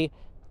 poverty,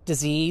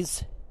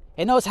 disease.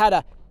 It knows how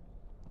to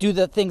do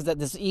the things that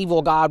this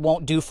evil God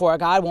won't do for us.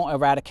 God won't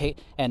eradicate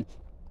and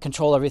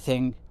control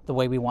everything the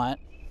way we want,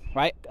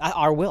 right?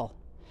 Our will.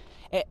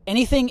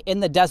 Anything in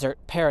the desert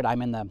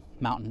paradigm, in the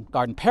mountain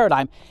garden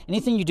paradigm,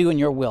 anything you do in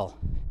your will,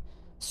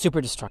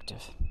 super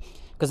destructive.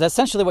 Because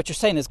essentially what you're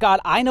saying is, God,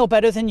 I know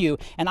better than you,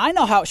 and I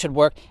know how it should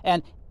work,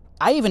 and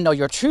I even know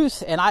your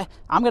truth, and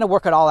I'm going to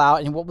work it all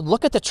out, and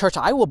look at the church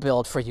I will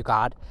build for you,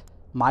 God.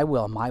 My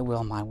will, my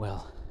will, my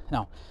will.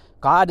 No,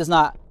 God does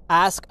not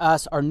ask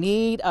us or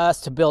need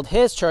us to build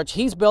his church.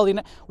 He's building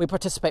it. We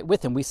participate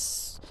with him. We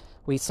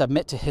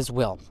submit to his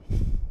will.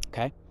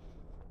 Okay?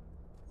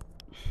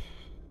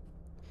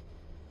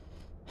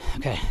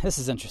 Okay, this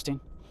is interesting.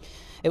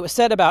 It was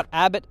said about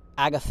Abbot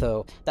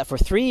Agatho that for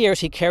 3 years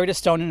he carried a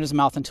stone in his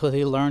mouth until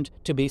he learned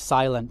to be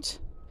silent.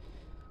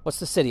 What's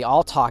the city?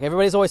 All talk.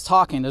 Everybody's always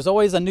talking. There's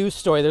always a news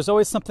story. There's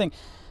always something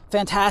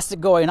fantastic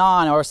going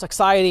on, or it's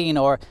exciting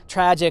or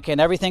tragic, and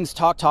everything's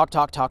talk,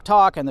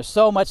 and there's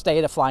so much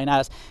data flying at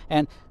us.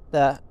 And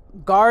the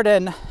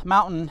garden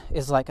mountain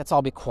is like, let's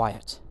all be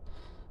quiet.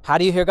 How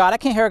do you hear God? I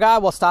can't hear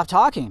God. Well, stop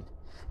talking.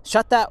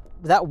 Shut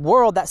that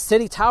world, that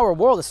city tower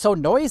world is so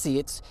noisy.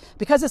 It's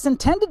because it's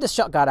intended to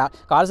shut God out.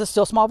 God is a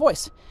still small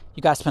voice.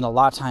 You guys spend a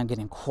lot of time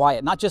getting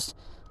quiet, not just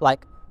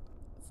like,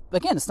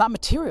 again, it's not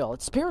material,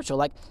 it's spiritual.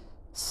 Like,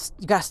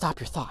 you got to stop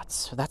your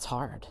thoughts. That's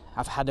hard.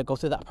 I've had to go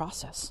through that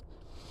process.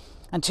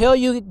 Until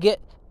you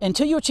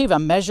achieve a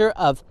measure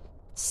of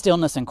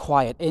stillness and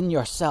quiet in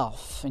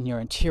yourself, in your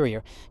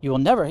interior, you will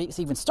never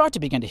even start to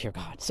begin to hear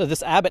God. So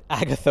this Abbot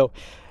Agatho,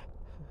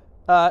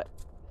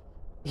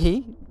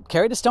 he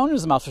carried a stone in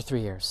his mouth for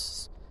 3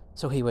 years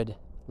so he would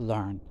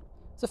learn.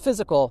 It's a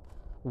physical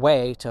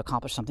way to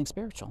accomplish something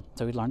spiritual.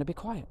 So he'd learn to be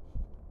quiet.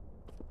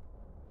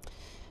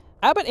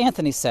 Abbot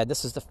Anthony said,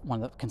 this is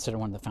considered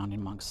one of the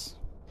founding monks.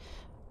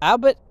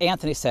 Abbot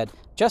Anthony said,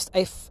 just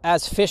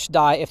as fish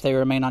die if they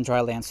remain on dry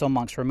land, so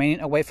monks,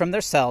 remaining away from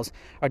their cells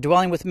or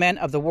dwelling with men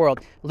of the world,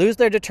 lose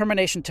their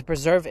determination to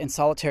persevere in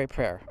solitary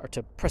prayer.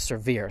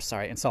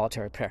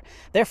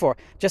 Therefore,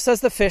 just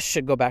as the fish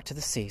should go back to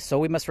the sea, so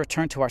we must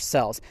return to our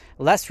cells,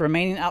 lest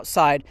remaining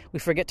outside, we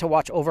forget to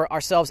watch over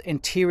ourselves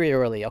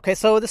interiorly. Okay,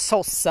 so this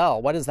whole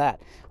cell, what is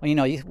that? Well,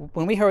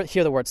 when we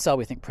hear the word cell,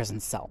 we think prison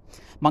cell.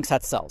 Monks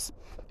had cells.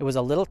 It was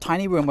a little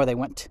tiny room where they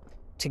went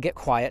to get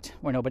quiet,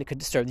 where nobody could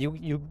disturb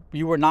you.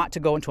 You were not to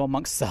go into a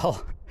monk's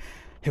cell.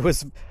 It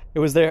was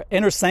their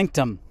inner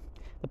sanctum,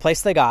 the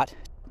place they got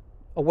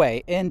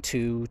away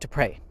into to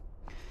pray.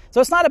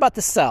 So it's not about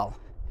the cell.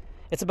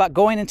 It's about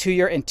going into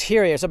your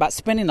interior. It's about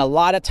spending a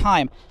lot of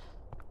time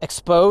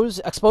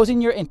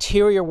exposing your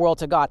interior world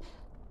to God.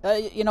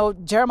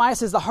 Jeremiah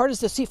says, the heart is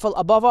deceitful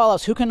above all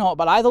else. Who can know it?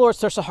 But I, the Lord,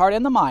 search the heart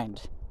and the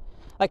mind.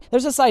 Like,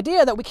 there's this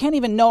idea that we can't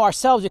even know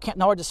ourselves. You can't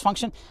know our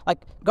dysfunction. Like,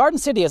 Garden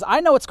City is,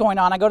 I know what's going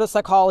on. I go to a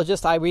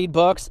psychologist. I read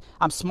books.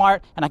 I'm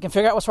smart. And I can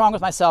figure out what's wrong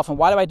with myself. And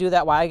why do I do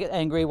that? Why I get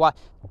angry? Why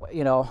do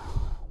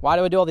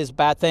I do all these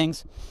bad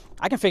things?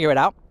 I can figure it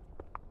out.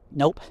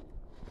 Nope.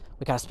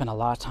 We got to spend a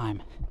lot of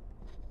time,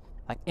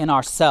 like, in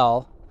our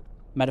cell,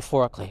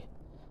 metaphorically.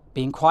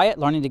 Being quiet,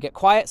 learning to get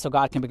quiet so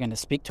God can begin to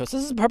speak to us.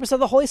 This is the purpose of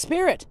the Holy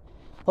Spirit.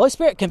 The Holy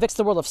Spirit convicts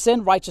the world of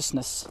sin,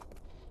 righteousness,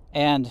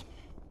 and...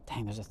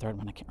 dang, there's a third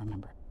one I can't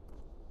remember.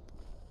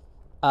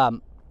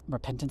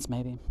 Repentance,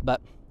 maybe.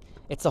 But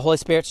it's the Holy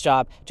Spirit's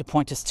job to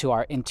point us to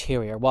our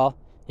interior. Well,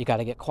 you got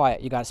to get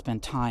quiet. You got to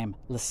spend time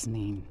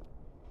listening.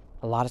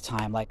 A lot of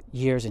time, like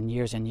years and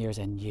years and years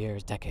and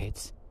years,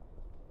 decades.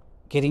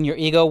 Getting your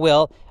ego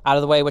will out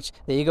of the way, which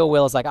the ego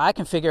will is like, I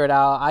can figure it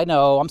out. I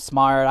know, I'm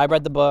smart. I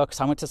read the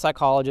books. I went to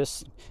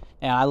psychologists,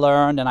 and I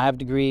learned, and I have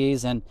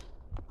degrees, and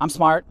I'm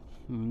smart.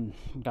 And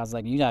God's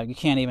like, you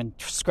can't even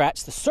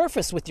scratch the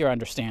surface with your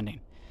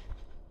understanding.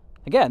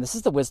 Again, this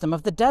is the wisdom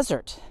of the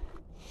desert.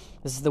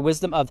 This is the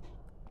wisdom of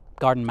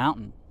Garden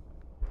Mountain.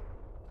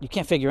 You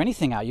can't figure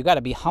anything out. You got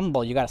to be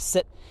humble. You got to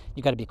sit.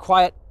 You got to be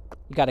quiet.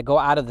 You got to go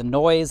out of the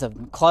noise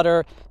of clutter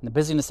and the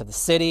busyness of the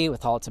city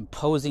with all its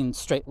imposing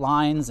straight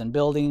lines and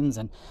buildings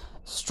and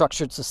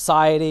structured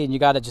society. And you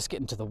got to just get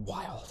into the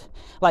wild.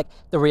 Like,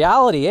 the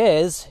reality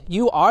is,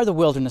 you are the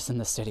wilderness in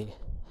the city.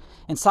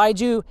 Inside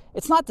you,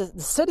 it's not the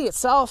city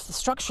itself, the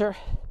structure.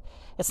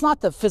 It's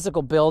not the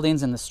physical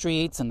buildings and the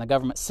streets and the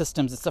government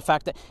systems. It's the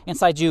fact that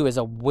inside you is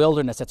a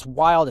wilderness. It's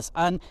wild. It's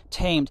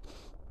untamed.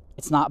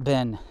 It's not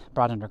been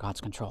brought under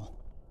God's control.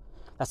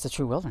 That's the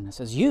true wilderness,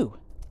 is you.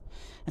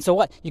 And so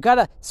what? You got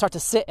to start to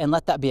sit and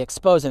let that be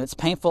exposed. And it's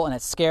painful and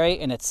it's scary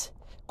and it's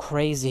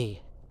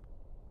crazy.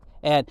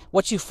 And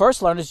what you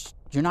first learn is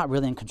you're not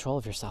really in control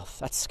of yourself.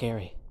 That's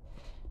scary.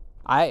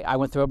 I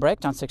went through a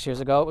breakdown 6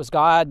 years ago. It was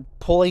God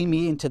pulling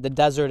me into the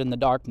desert and the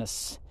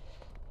darkness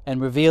and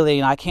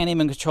revealing I can't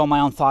even control my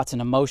own thoughts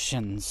and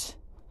emotions.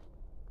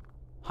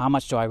 How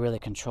much do I really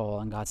control?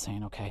 And God's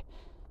saying, okay,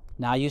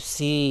 now you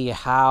see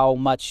how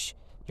much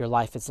your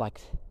life is like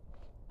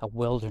a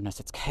wilderness.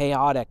 It's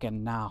chaotic,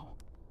 and now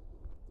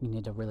you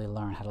need to really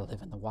learn how to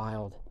live in the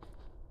wild,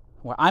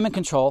 where I'm in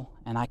control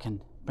and I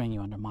can bring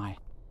you under my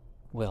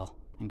will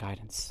and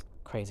guidance.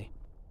 Crazy.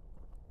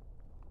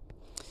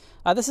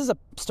 This is a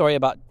story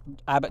about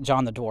Abbot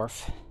John the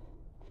Dwarf.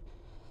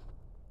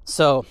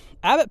 So,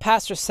 Abbot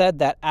Pastor said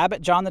that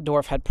Abbot John the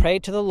Dwarf had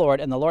prayed to the Lord,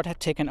 and the Lord had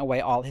taken away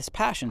all his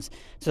passions,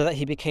 so that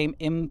he became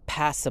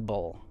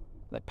impassible,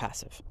 like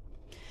passive.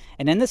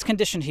 And in this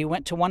condition, he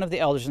went to one of the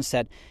elders and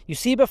said, "You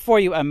see before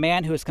you a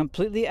man who is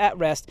completely at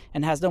rest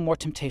and has no more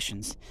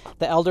temptations."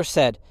 The elder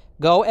said,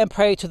 "Go and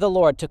pray to the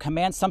Lord to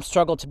command some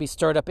struggle to be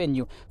stirred up in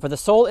you, for the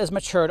soul is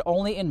matured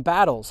only in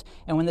battles."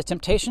 And when the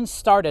temptations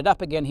started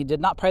up again, he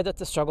did not pray that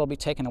the struggle be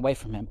taken away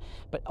from him,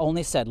 but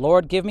only said,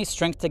 "Lord, give me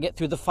strength to get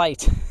through the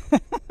fight."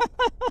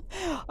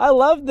 I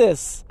love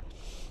this.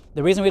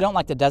 The reason we don't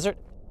like the desert,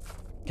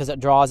 because it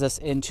draws us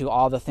into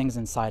all the things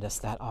inside us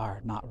that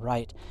are not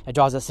right. It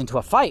draws us into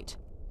a fight.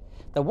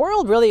 The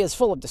world really is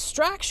full of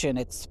distraction.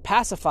 It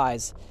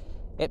pacifies.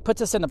 It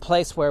puts us in a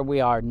place where we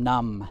are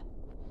numb.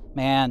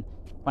 Man,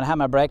 when I had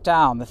my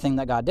breakdown, the thing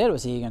that God did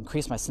was he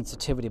increased my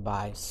sensitivity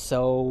by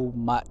so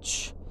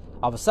much.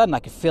 All of a sudden, I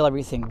could feel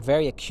everything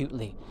very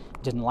acutely.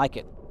 Didn't like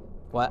it.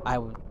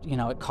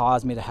 It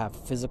caused me to have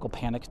physical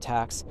panic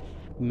attacks,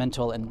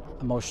 mental and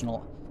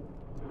emotional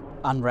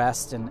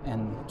unrest,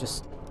 and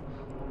just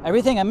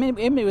everything. I mean,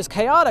 it was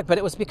chaotic, but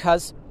it was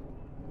because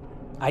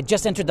I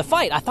just entered the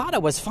fight. I thought I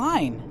was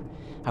fine.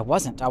 I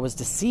wasn't. I was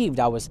deceived.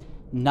 I was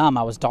numb.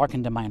 I was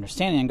darkened in my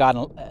understanding, and God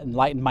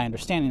enlightened my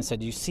understanding and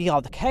said, you see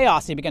all the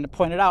chaos, and he began to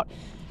point it out.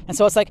 And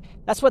so it's like,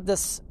 that's what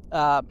this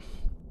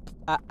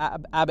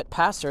abbot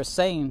pastor is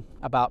saying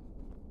about,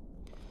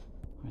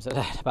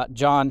 about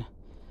John,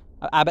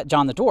 Abbot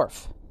John the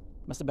Dwarf.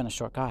 Must have been a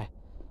short guy,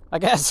 I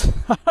guess.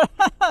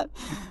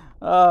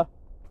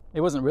 It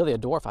wasn't really a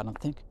dwarf, I don't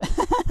think.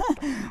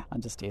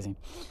 I'm just teasing.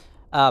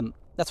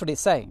 That's what he's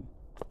saying.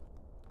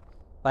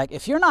 Like,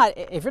 if you're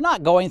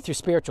not going through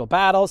spiritual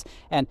battles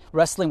and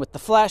wrestling with the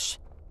flesh,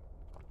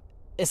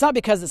 it's not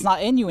because it's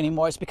not in you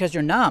anymore. It's because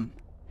you're numb.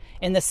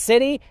 In the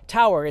city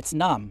tower, it's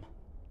numb.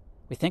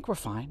 We think we're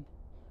fine.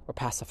 We're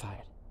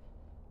pacified.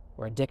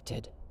 We're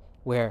addicted.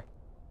 We're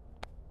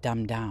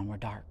dumbed down. We're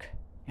dark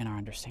in our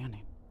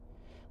understanding.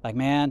 Like,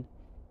 man,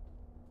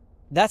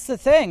 that's the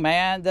thing,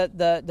 man.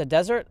 The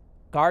desert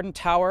garden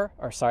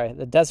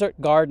the desert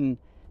garden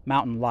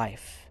mountain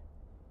life.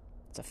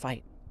 It's a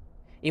fight.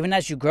 Even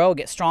as you grow,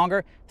 get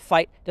stronger,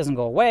 fight doesn't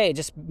go away. It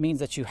just means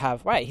that you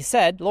have, right? He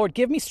said, Lord,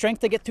 give me strength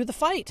to get through the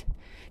fight.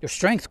 Your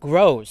strength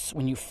grows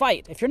when you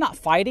fight. If you're not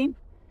fighting,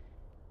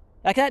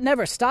 like, that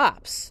never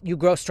stops. You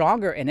grow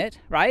stronger in it,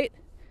 right?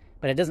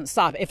 But it doesn't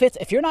stop.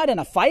 If you're not in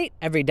a fight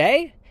every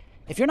day,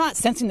 if you're not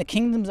sensing the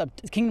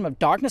kingdom of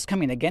darkness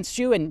coming against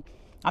you, and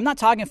I'm not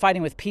talking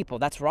fighting with people,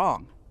 that's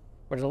wrong.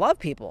 We're to love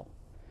people.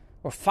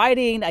 We're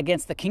fighting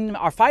against the kingdom.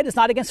 Our fight is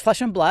not against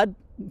flesh and blood,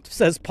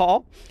 says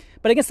Paul,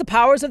 but against the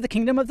powers of the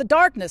kingdom of the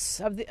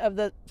darkness, of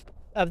the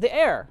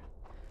air.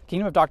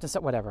 Kingdom of darkness,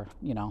 whatever,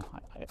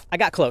 I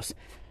got close.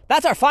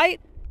 That's our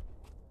fight.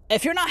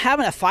 If you're not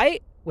having a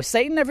fight with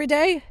Satan every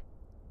day,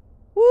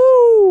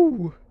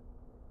 woo!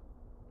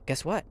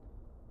 Guess what?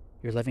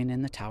 You're living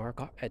in the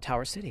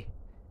Tower City.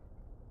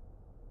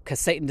 Because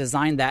Satan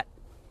designed that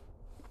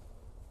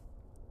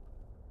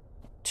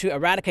to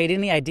eradicate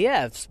any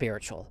idea of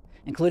spiritual,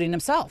 including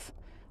himself.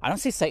 I don't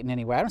see Satan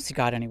anywhere. I don't see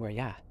God anywhere.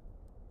 Yeah,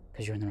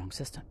 because you're in the wrong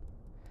system.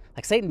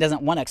 Like, Satan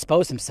doesn't want to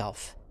expose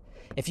himself.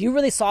 If you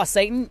really saw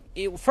Satan,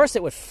 first,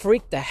 it would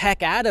freak the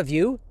heck out of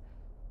you.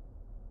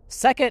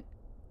 Second,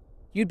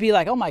 you'd be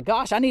like, oh my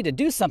gosh, I need to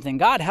do something.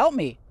 God, help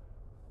me.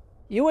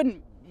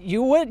 When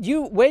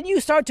you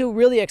start to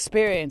really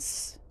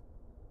experience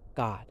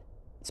God,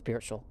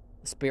 spiritual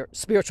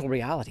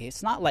reality,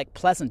 it's not like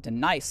pleasant and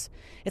nice.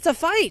 It's a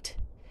fight.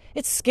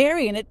 It's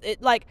scary, and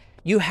it like,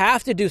 you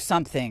have to do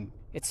something.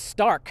 It's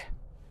stark.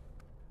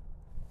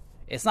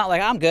 It's not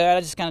like, I'm good, I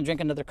just kind of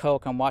drink another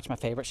Coke and watch my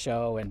favorite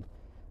show and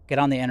get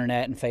on the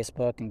internet and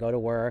Facebook and go to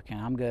work,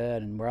 and I'm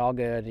good, and we're all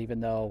good, even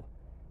though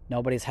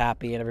nobody's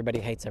happy and everybody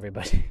hates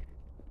everybody.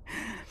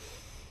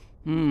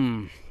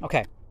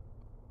 Okay.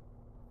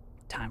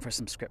 Time for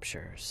some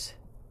scriptures.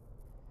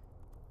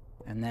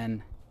 And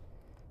then,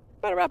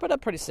 better wrap it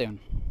up pretty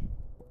soon.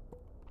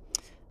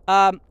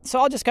 So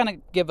I'll just kind of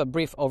give a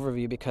brief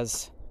overview,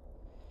 because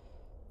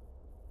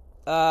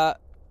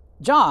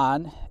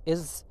John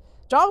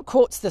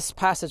quotes this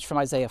passage from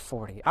Isaiah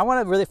 40. I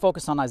want to really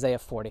focus on Isaiah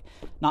 40,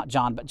 not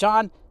John. But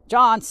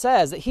John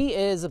says that he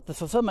is the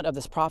fulfillment of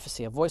this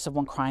prophecy, a voice of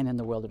one crying in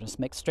the wilderness,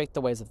 make straight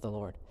the ways of the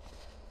Lord.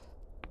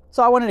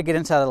 So I wanted to get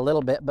into that a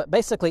little bit. But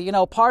basically,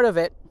 part of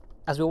it,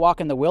 as we walk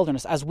in the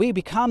wilderness, as we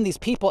become these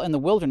people in the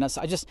wilderness,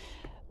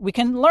 we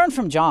can learn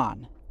from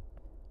John.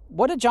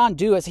 What did John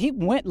do? As he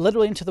went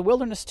literally into the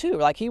wilderness too.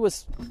 Like, he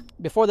was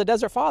before the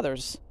Desert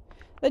Fathers.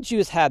 The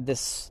Jews had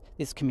these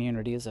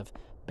communities of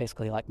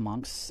basically like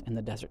monks in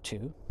the desert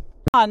too.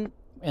 John,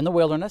 in the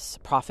wilderness,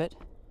 prophet,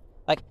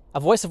 like a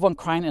voice of one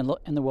crying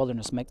in the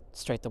wilderness, make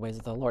straight the ways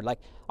of the Lord. Like,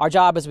 our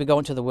job as we go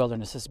into the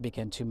wilderness is to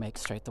begin to make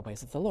straight the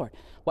ways of the Lord.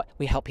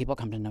 We help people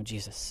come to know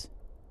Jesus.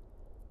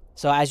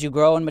 So as you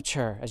grow and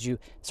mature, as you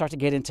start to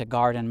get into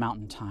garden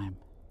mountain time,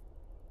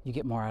 you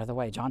get more out of the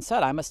way. John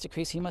said, I must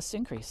decrease, he must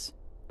increase.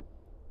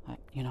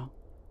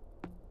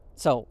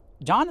 So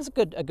John is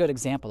a good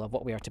example of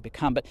what we are to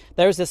become. But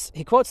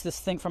he quotes this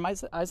thing from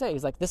Isaiah.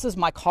 He's like, this is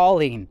my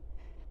calling.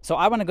 So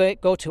I want to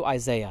go to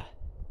Isaiah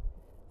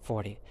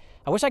 40.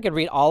 I wish I could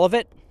read all of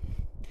it.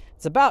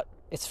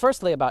 It's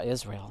firstly about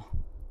Israel.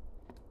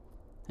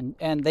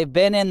 And they've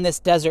been in this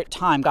desert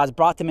time. God's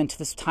brought them into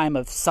this time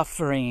of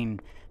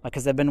suffering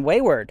because they've been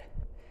wayward.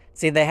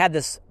 See, they had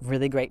this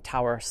really great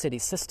tower city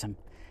system.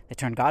 They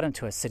turned God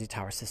into a city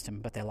tower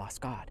system, but they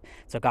lost God.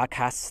 So God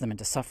casts them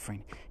into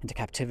suffering, into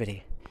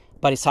captivity.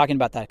 But he's talking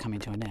about that coming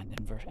to an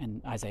end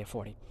in Isaiah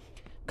 40.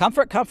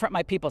 Comfort, comfort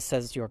my people,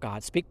 says your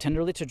God. Speak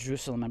tenderly to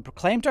Jerusalem and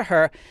proclaim to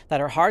her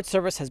that her hard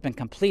service has been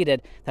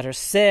completed, that her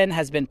sin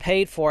has been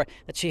paid for,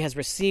 that she has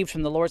received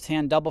from the Lord's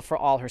hand double for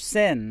all her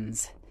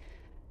sins.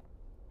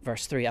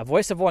 Verse 3, a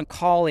voice of one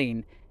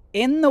calling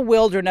in the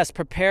wilderness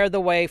prepare the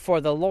way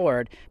for the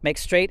Lord. Make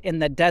straight in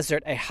the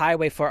desert a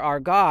highway for our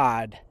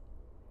God.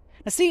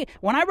 Now see,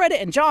 when I read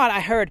it in John,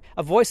 I heard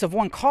a voice of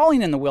one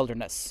calling in the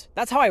wilderness.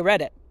 That's how I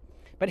read it.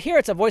 But here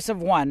it's a voice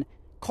of one,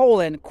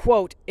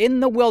 quote, in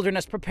the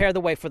wilderness prepare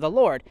the way for the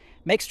Lord.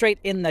 Make straight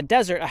in the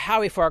desert a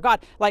highway for our God.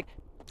 Like,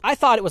 I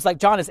thought it was like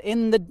John is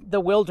in the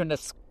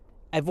wilderness,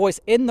 a voice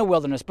in the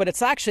wilderness, but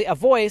it's actually a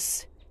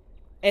voice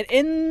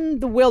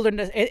in the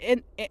wilderness.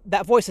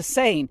 That voice is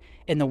saying,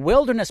 in the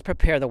wilderness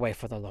prepare the way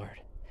for the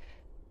Lord.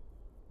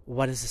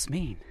 What does this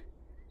mean?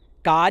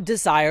 God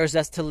desires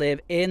us to live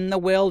in the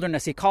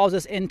wilderness. He calls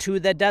us into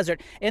the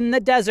desert. In the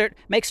desert,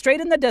 make straight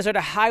in the desert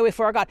a highway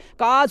for our God.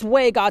 God's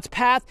way, God's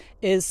path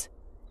is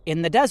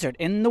in the desert,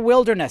 in the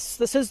wilderness.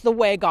 This is the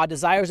way God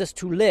desires us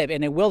to live,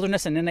 in a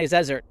wilderness and in a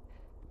desert.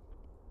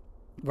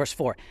 Verse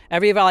 4,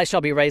 every valley shall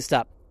be raised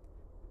up,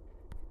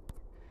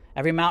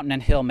 every mountain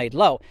and hill made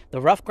low. The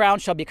rough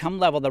ground shall become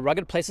level, the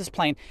rugged places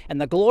plain, and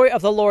the glory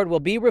of the Lord will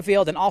be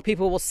revealed, and all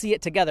people will see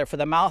it together, for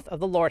the mouth of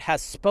the Lord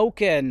has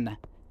spoken.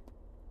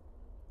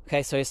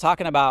 Okay, so he's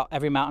talking about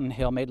every mountain and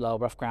hill made low,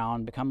 rough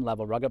ground become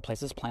level, rugged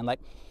places plain. Like,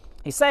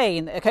 he's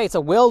saying, okay, it's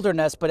a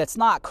wilderness, but it's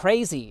not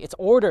crazy. It's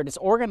ordered, it's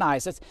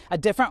organized, it's a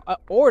different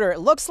order. It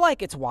looks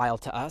like it's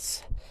wild to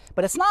us,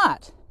 but it's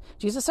not.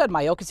 Jesus said,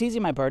 my yoke is easy,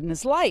 my burden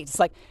is light. It's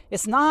like,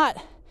 it's not,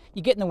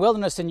 you get in the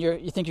wilderness and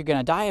you think you're going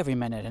to die every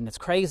minute, and it's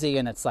crazy,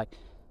 and it's like,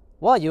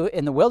 well,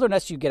 in the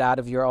wilderness, you get out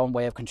of your own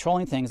way of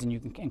controlling things and you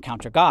can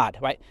encounter God,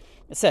 right?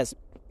 It says,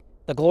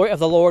 the glory of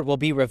the Lord will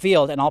be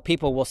revealed and all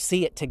people will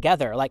see it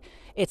together. Like,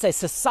 it's a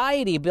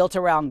society built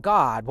around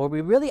God where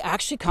we really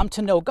actually come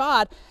to know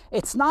God.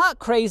 It's not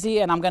crazy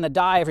and I'm going to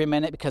die every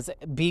minute because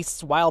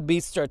wild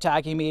beasts are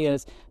attacking me.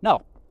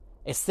 No,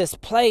 it's this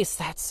place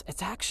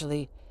it's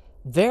actually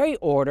very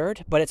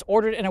ordered, but it's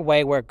ordered in a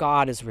way where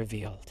God is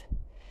revealed.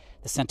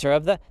 The center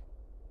of the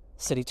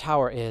city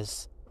tower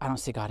is, I don't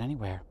see God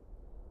anywhere.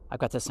 I've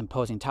got this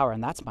imposing tower,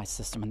 and that's my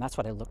system, and that's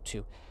what I look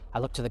to. I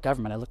look to the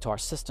government, I look to our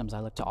systems, I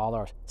look to all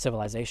our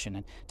civilization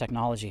and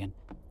technology, and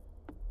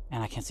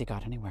I can't see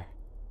God anywhere.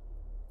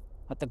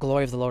 But the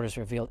glory of the Lord is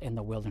revealed in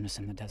the wilderness,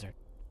 in the desert.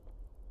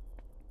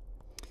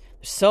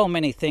 There's so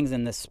many things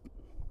in this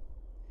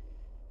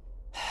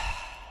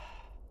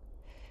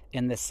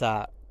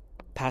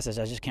passage.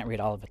 I just can't read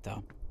all of it,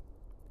 though.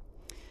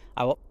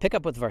 I will pick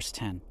up with verse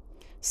 10.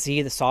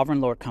 See, the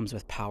sovereign Lord comes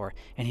with power,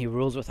 and he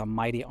rules with a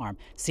mighty arm.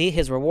 See,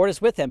 his reward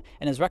is with him,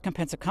 and his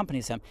recompense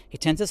accompanies him. He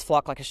tends his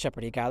flock like a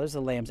shepherd. He gathers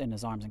the lambs in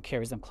his arms and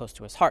carries them close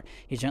to his heart.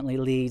 He gently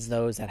leads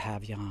those that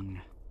have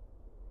young.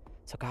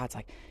 So God's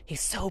like, he's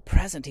so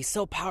present. He's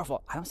so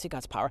powerful. I don't see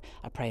God's power.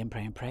 I pray and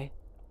pray and pray.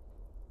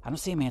 I don't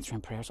see him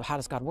answering prayer. So how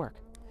does God work?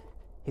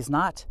 He's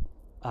not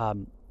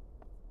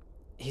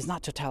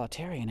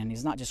totalitarian, and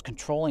he's not just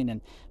controlling and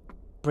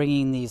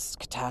bringing these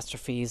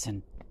catastrophes.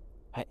 And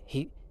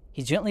He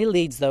gently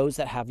leads those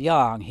that have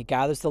young. He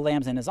gathers the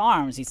lambs in his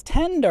arms. He's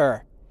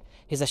tender.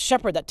 He's a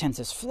shepherd that tends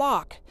his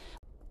flock.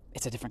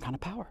 It's a different kind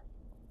of power.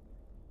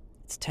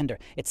 It's tender.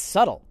 It's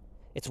subtle.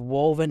 It's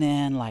woven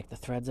in like the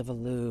threads of a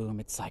loom.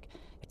 It's like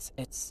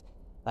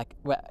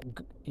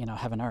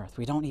heaven and earth.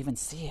 We don't even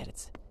see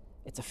it.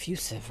 It's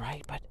effusive,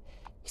 right? But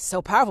he's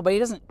so powerful. But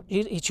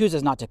he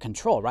chooses not to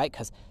control, right?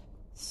 Because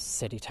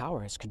city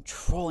tower is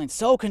controlling,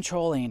 so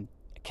controlling,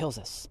 it kills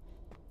us.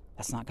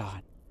 That's not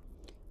God.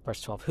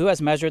 Verse 12, who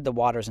has measured the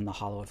waters in the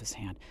hollow of his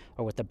hand,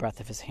 or with the breadth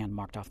of his hand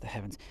marked off the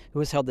heavens? Who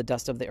has held the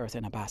dust of the earth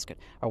in a basket,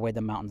 or weighed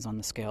the mountains on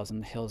the scales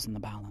and the hills in the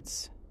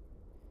balance?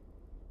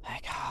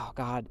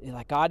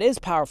 God is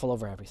powerful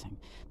over everything,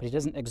 but he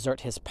doesn't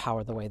exert his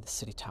power the way the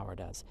city tower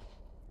does,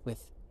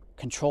 with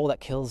control that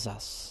kills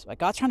us. Like,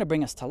 God's trying to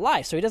bring us to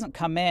life, so he doesn't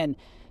come in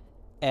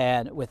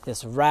and with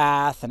this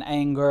wrath and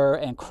anger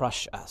and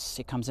crush us.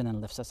 He comes in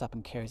and lifts us up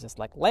and carries us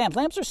like lambs.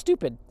 Lambs are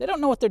stupid. They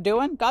don't know what they're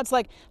doing. God's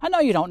like, I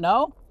know you don't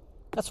know.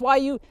 That's why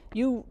you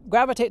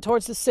gravitate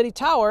towards the city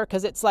tower,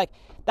 because it's like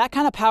that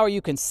kind of power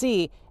you can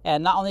see,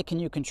 and not only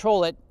can you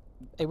control it,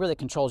 it really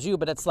controls you,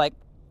 but it's like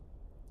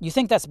you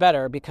think that's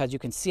better because you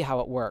can see how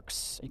it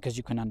works, because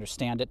you can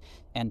understand it,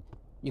 and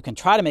you can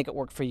try to make it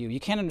work for you. You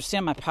can't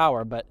understand my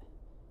power, but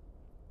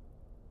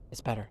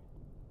it's better.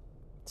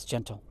 It's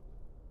gentle.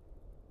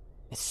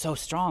 It's so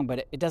strong,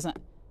 but it doesn't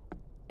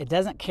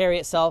carry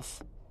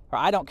itself, or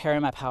I don't carry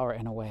my power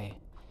in a way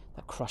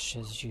that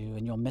crushes you,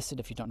 and you'll miss it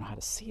if you don't know how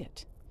to see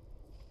it.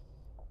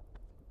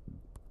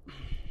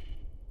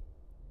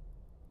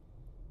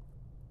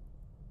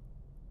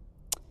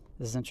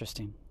 This is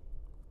interesting.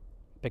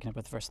 Picking up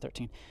with verse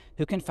 13.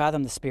 Who can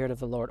fathom the Spirit of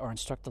the Lord, or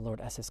instruct the Lord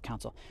as his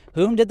counsel?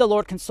 Whom did the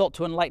Lord consult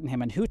to enlighten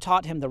him, and who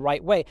taught him the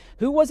right way?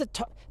 Who was it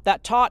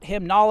that taught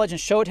him knowledge and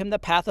showed him the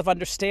path of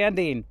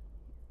understanding?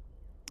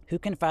 Who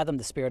can fathom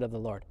the Spirit of the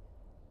Lord?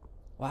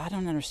 Well, I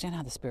don't understand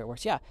how the Spirit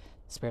works. Yeah,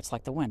 the Spirit's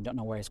like the wind. Don't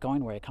know where he's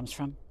going, where he comes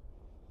from.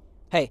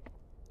 Hey,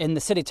 in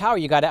the city tower,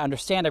 you got to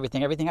understand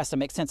everything. Everything has to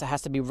make sense. It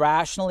has to be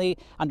rationally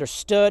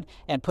understood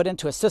and put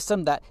into a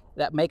system that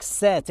makes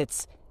sense.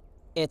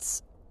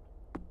 It's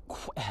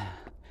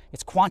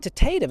It's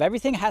quantitative.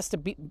 Everything has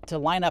to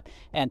line up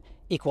and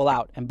equal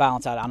out and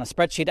balance out. On a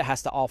spreadsheet, it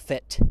has to all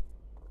fit.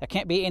 There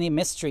can't be any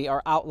mystery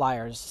or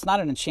outliers. It's not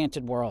an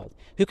enchanted world.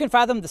 Who can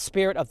fathom the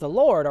Spirit of the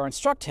Lord or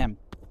instruct him?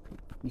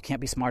 You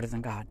can't be smarter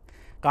than God.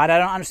 God, I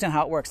don't understand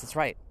how it works. That's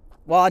right.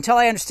 Well, until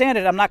I understand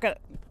it, I'm not going to...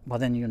 Well,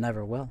 then you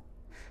never will.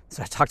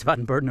 So I talked about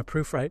in Burden of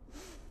Proof, right?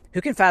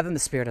 Who can fathom the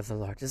Spirit of the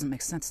Lord? It doesn't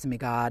make sense to me,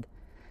 God.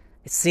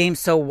 It seems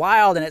so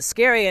wild and it's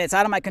scary and it's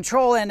out of my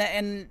control and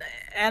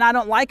I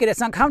don't like it.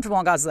 It's uncomfortable.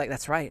 And God's like,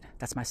 that's right.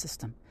 That's my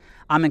system.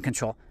 I'm in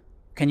control.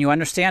 Can you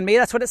understand me?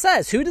 That's what it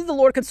says. Who did the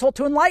Lord consult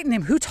to enlighten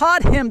him? Who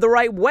taught him the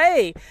right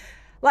way?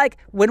 Like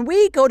when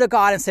we go to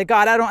God and say,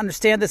 God, I don't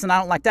understand this and I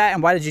don't like that.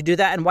 And why did you do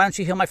that? And why don't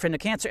you heal my friend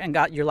of cancer? And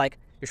God, you're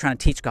trying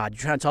to teach God.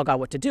 You're trying to tell God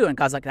what to do. And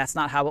God's like, that's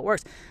not how it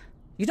works.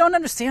 You don't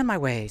understand my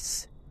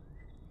ways.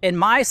 In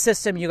my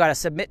system, you got to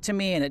submit to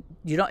me, and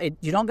you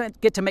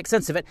don't get to make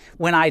sense of it.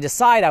 When I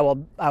decide, I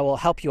will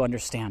help you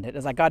understand it.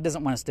 It's like God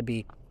doesn't want us to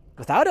be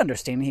without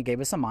understanding. He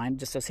gave us a mind,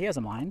 just as he has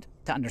a mind,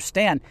 to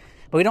understand.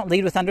 But we don't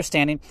lead with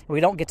understanding. We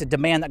don't get to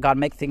demand that God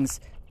make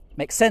things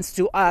make sense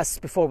to us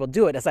before we'll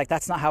do it. It's like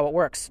that's not how it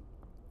works.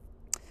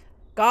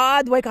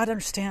 God, the way God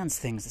understands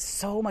things is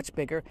so much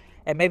bigger,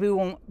 and maybe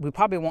we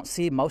probably won't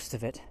see most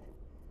of it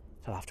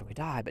until after we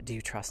die. But do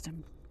you trust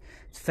him?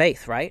 It's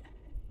faith, right?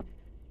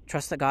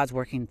 Trust that God's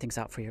working things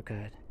out for your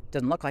good.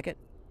 Doesn't look like it.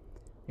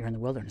 You're in the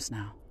wilderness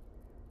now.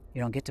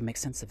 You don't get to make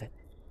sense of it.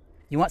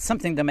 You want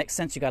something to make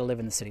sense, you got to live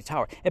in the city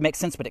tower. It makes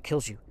sense, but it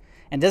kills you.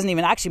 And doesn't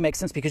even actually make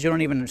sense because you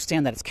don't even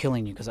understand that it's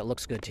killing you because it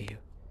looks good to you.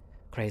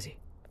 Crazy.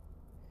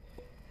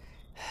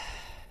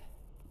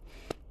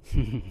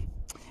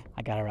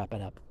 I got to wrap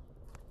it up.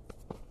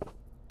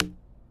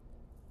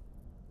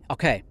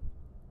 Okay.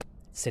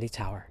 City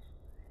tower.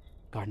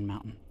 Garden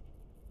mountain.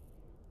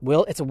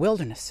 It's a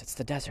wilderness. It's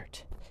the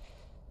desert.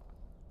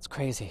 It's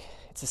crazy.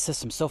 It's a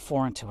system so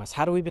foreign to us.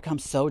 How do we become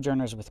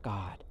sojourners with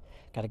God?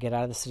 Got to get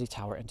out of the city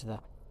tower into the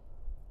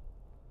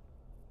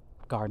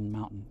garden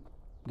mountain.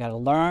 Got to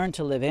learn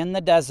to live in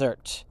the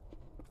desert.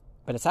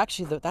 But it's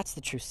actually, that's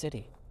the true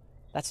city.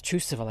 That's true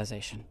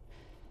civilization.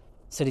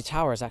 City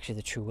tower is actually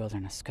the true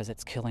wilderness because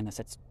it's killing us.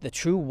 It's the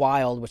true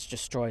wild which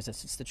destroys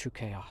us. It's the true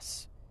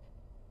chaos.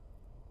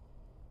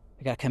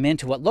 We got to come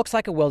into what looks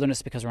like a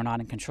wilderness because we're not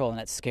in control and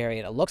it's scary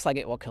and it looks like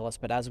it will kill us.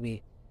 But as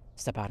we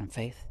step out in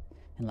faith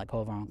and let go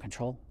of our own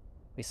control,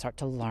 we start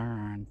to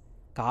learn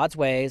God's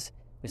ways.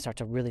 We start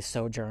to really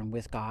sojourn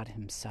with God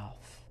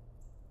himself.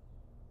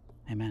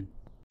 Amen.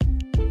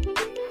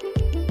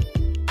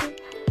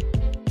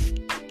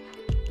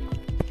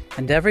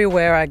 And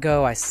everywhere I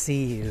go, I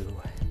see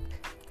you.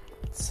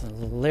 It's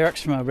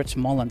lyrics from a Rich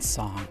Mullins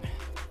song.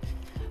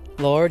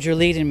 Lord, you're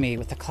leading me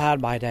with a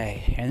cloud by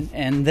day,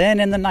 and then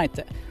in the night,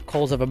 the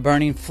coals of a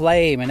burning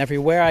flame, and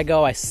everywhere I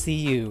go, I see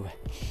you.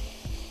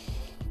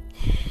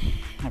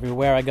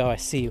 Everywhere I go, I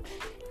see you.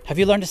 Have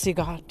you learned to see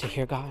God, to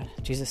hear God?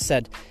 Jesus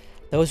said,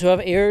 those who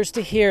have ears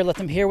to hear, let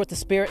them hear what the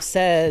Spirit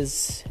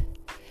says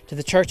to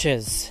the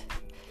churches.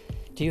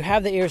 Do you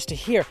have the ears to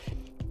hear?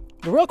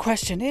 The real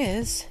question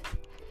is,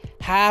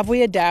 have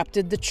we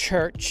adapted the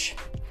church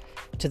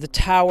to the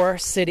tower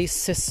city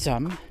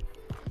system?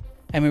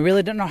 And we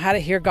really don't know how to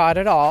hear God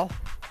at all.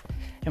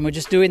 And we're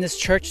just doing this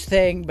church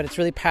thing, but it's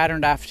really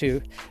patterned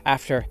after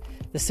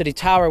the city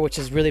tower, which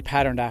is really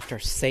patterned after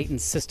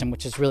Satan's system,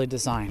 which is really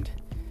designed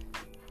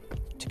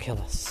to kill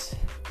us.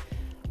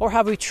 Or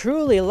have we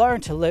truly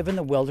learned to live in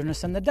the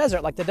wilderness and the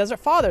desert, like the desert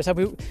fathers?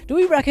 Do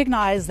we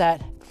recognize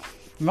that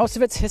for most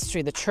of its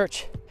history, the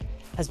church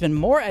has been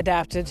more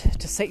adapted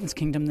to Satan's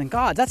kingdom than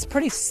God's? That's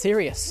pretty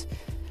serious.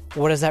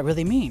 What does that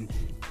really mean?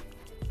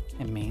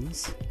 It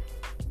means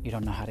you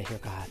don't know how to hear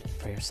God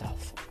for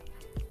yourself.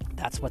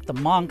 That's what the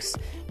monks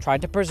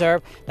tried to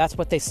preserve. That's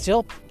what they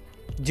still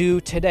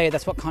do today.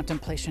 That's what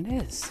contemplation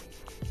is.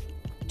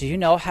 Do you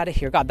know how to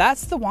hear God?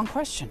 That's the one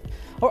question.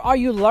 Or are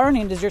you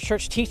learning? Is your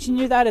church teaching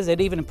you that? Is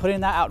it even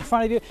putting that out in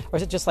front of you? Or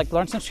is it just like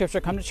learn some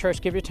scripture, come to church,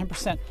 give your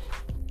 10%,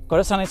 go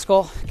to Sunday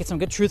school, get some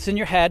good truths in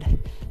your head?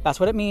 That's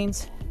what it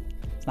means.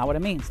 It's not what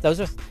it means. Those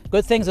are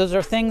good things. Those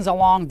are things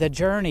along the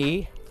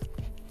journey.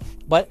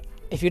 But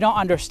if you don't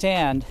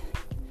understand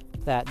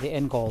that the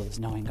end goal is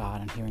knowing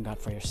God and hearing God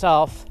for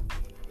yourself,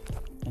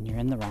 then you're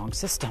in the wrong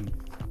system.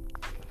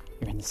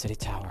 You're in the city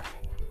tower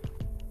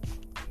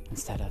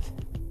instead of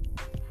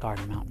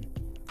Garden Mountain.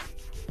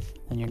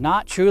 And you're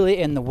not truly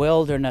in the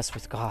wilderness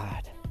with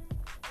God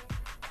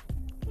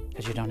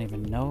because you don't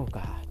even know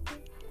God.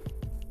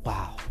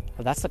 Wow.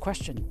 Well, that's the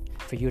question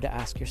for you to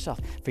ask yourself,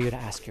 for you to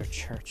ask your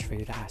church, for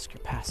you to ask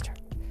your pastor.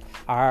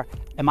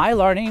 Am I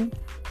learning?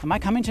 Am I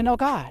coming to know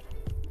God?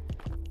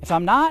 If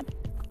I'm not,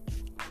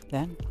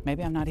 then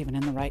maybe I'm not even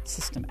in the right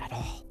system at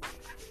all.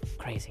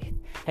 Crazy.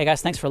 Hey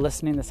guys, thanks for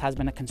listening. This has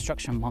been a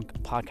Construction Monk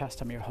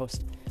podcast. I'm your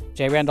host,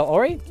 J. Randall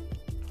Ori.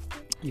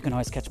 You can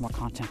always catch more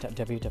content at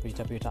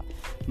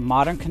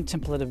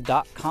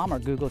www.moderncontemplative.com or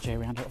Google J.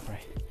 Randall Ori.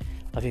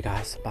 Love you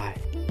guys. Bye.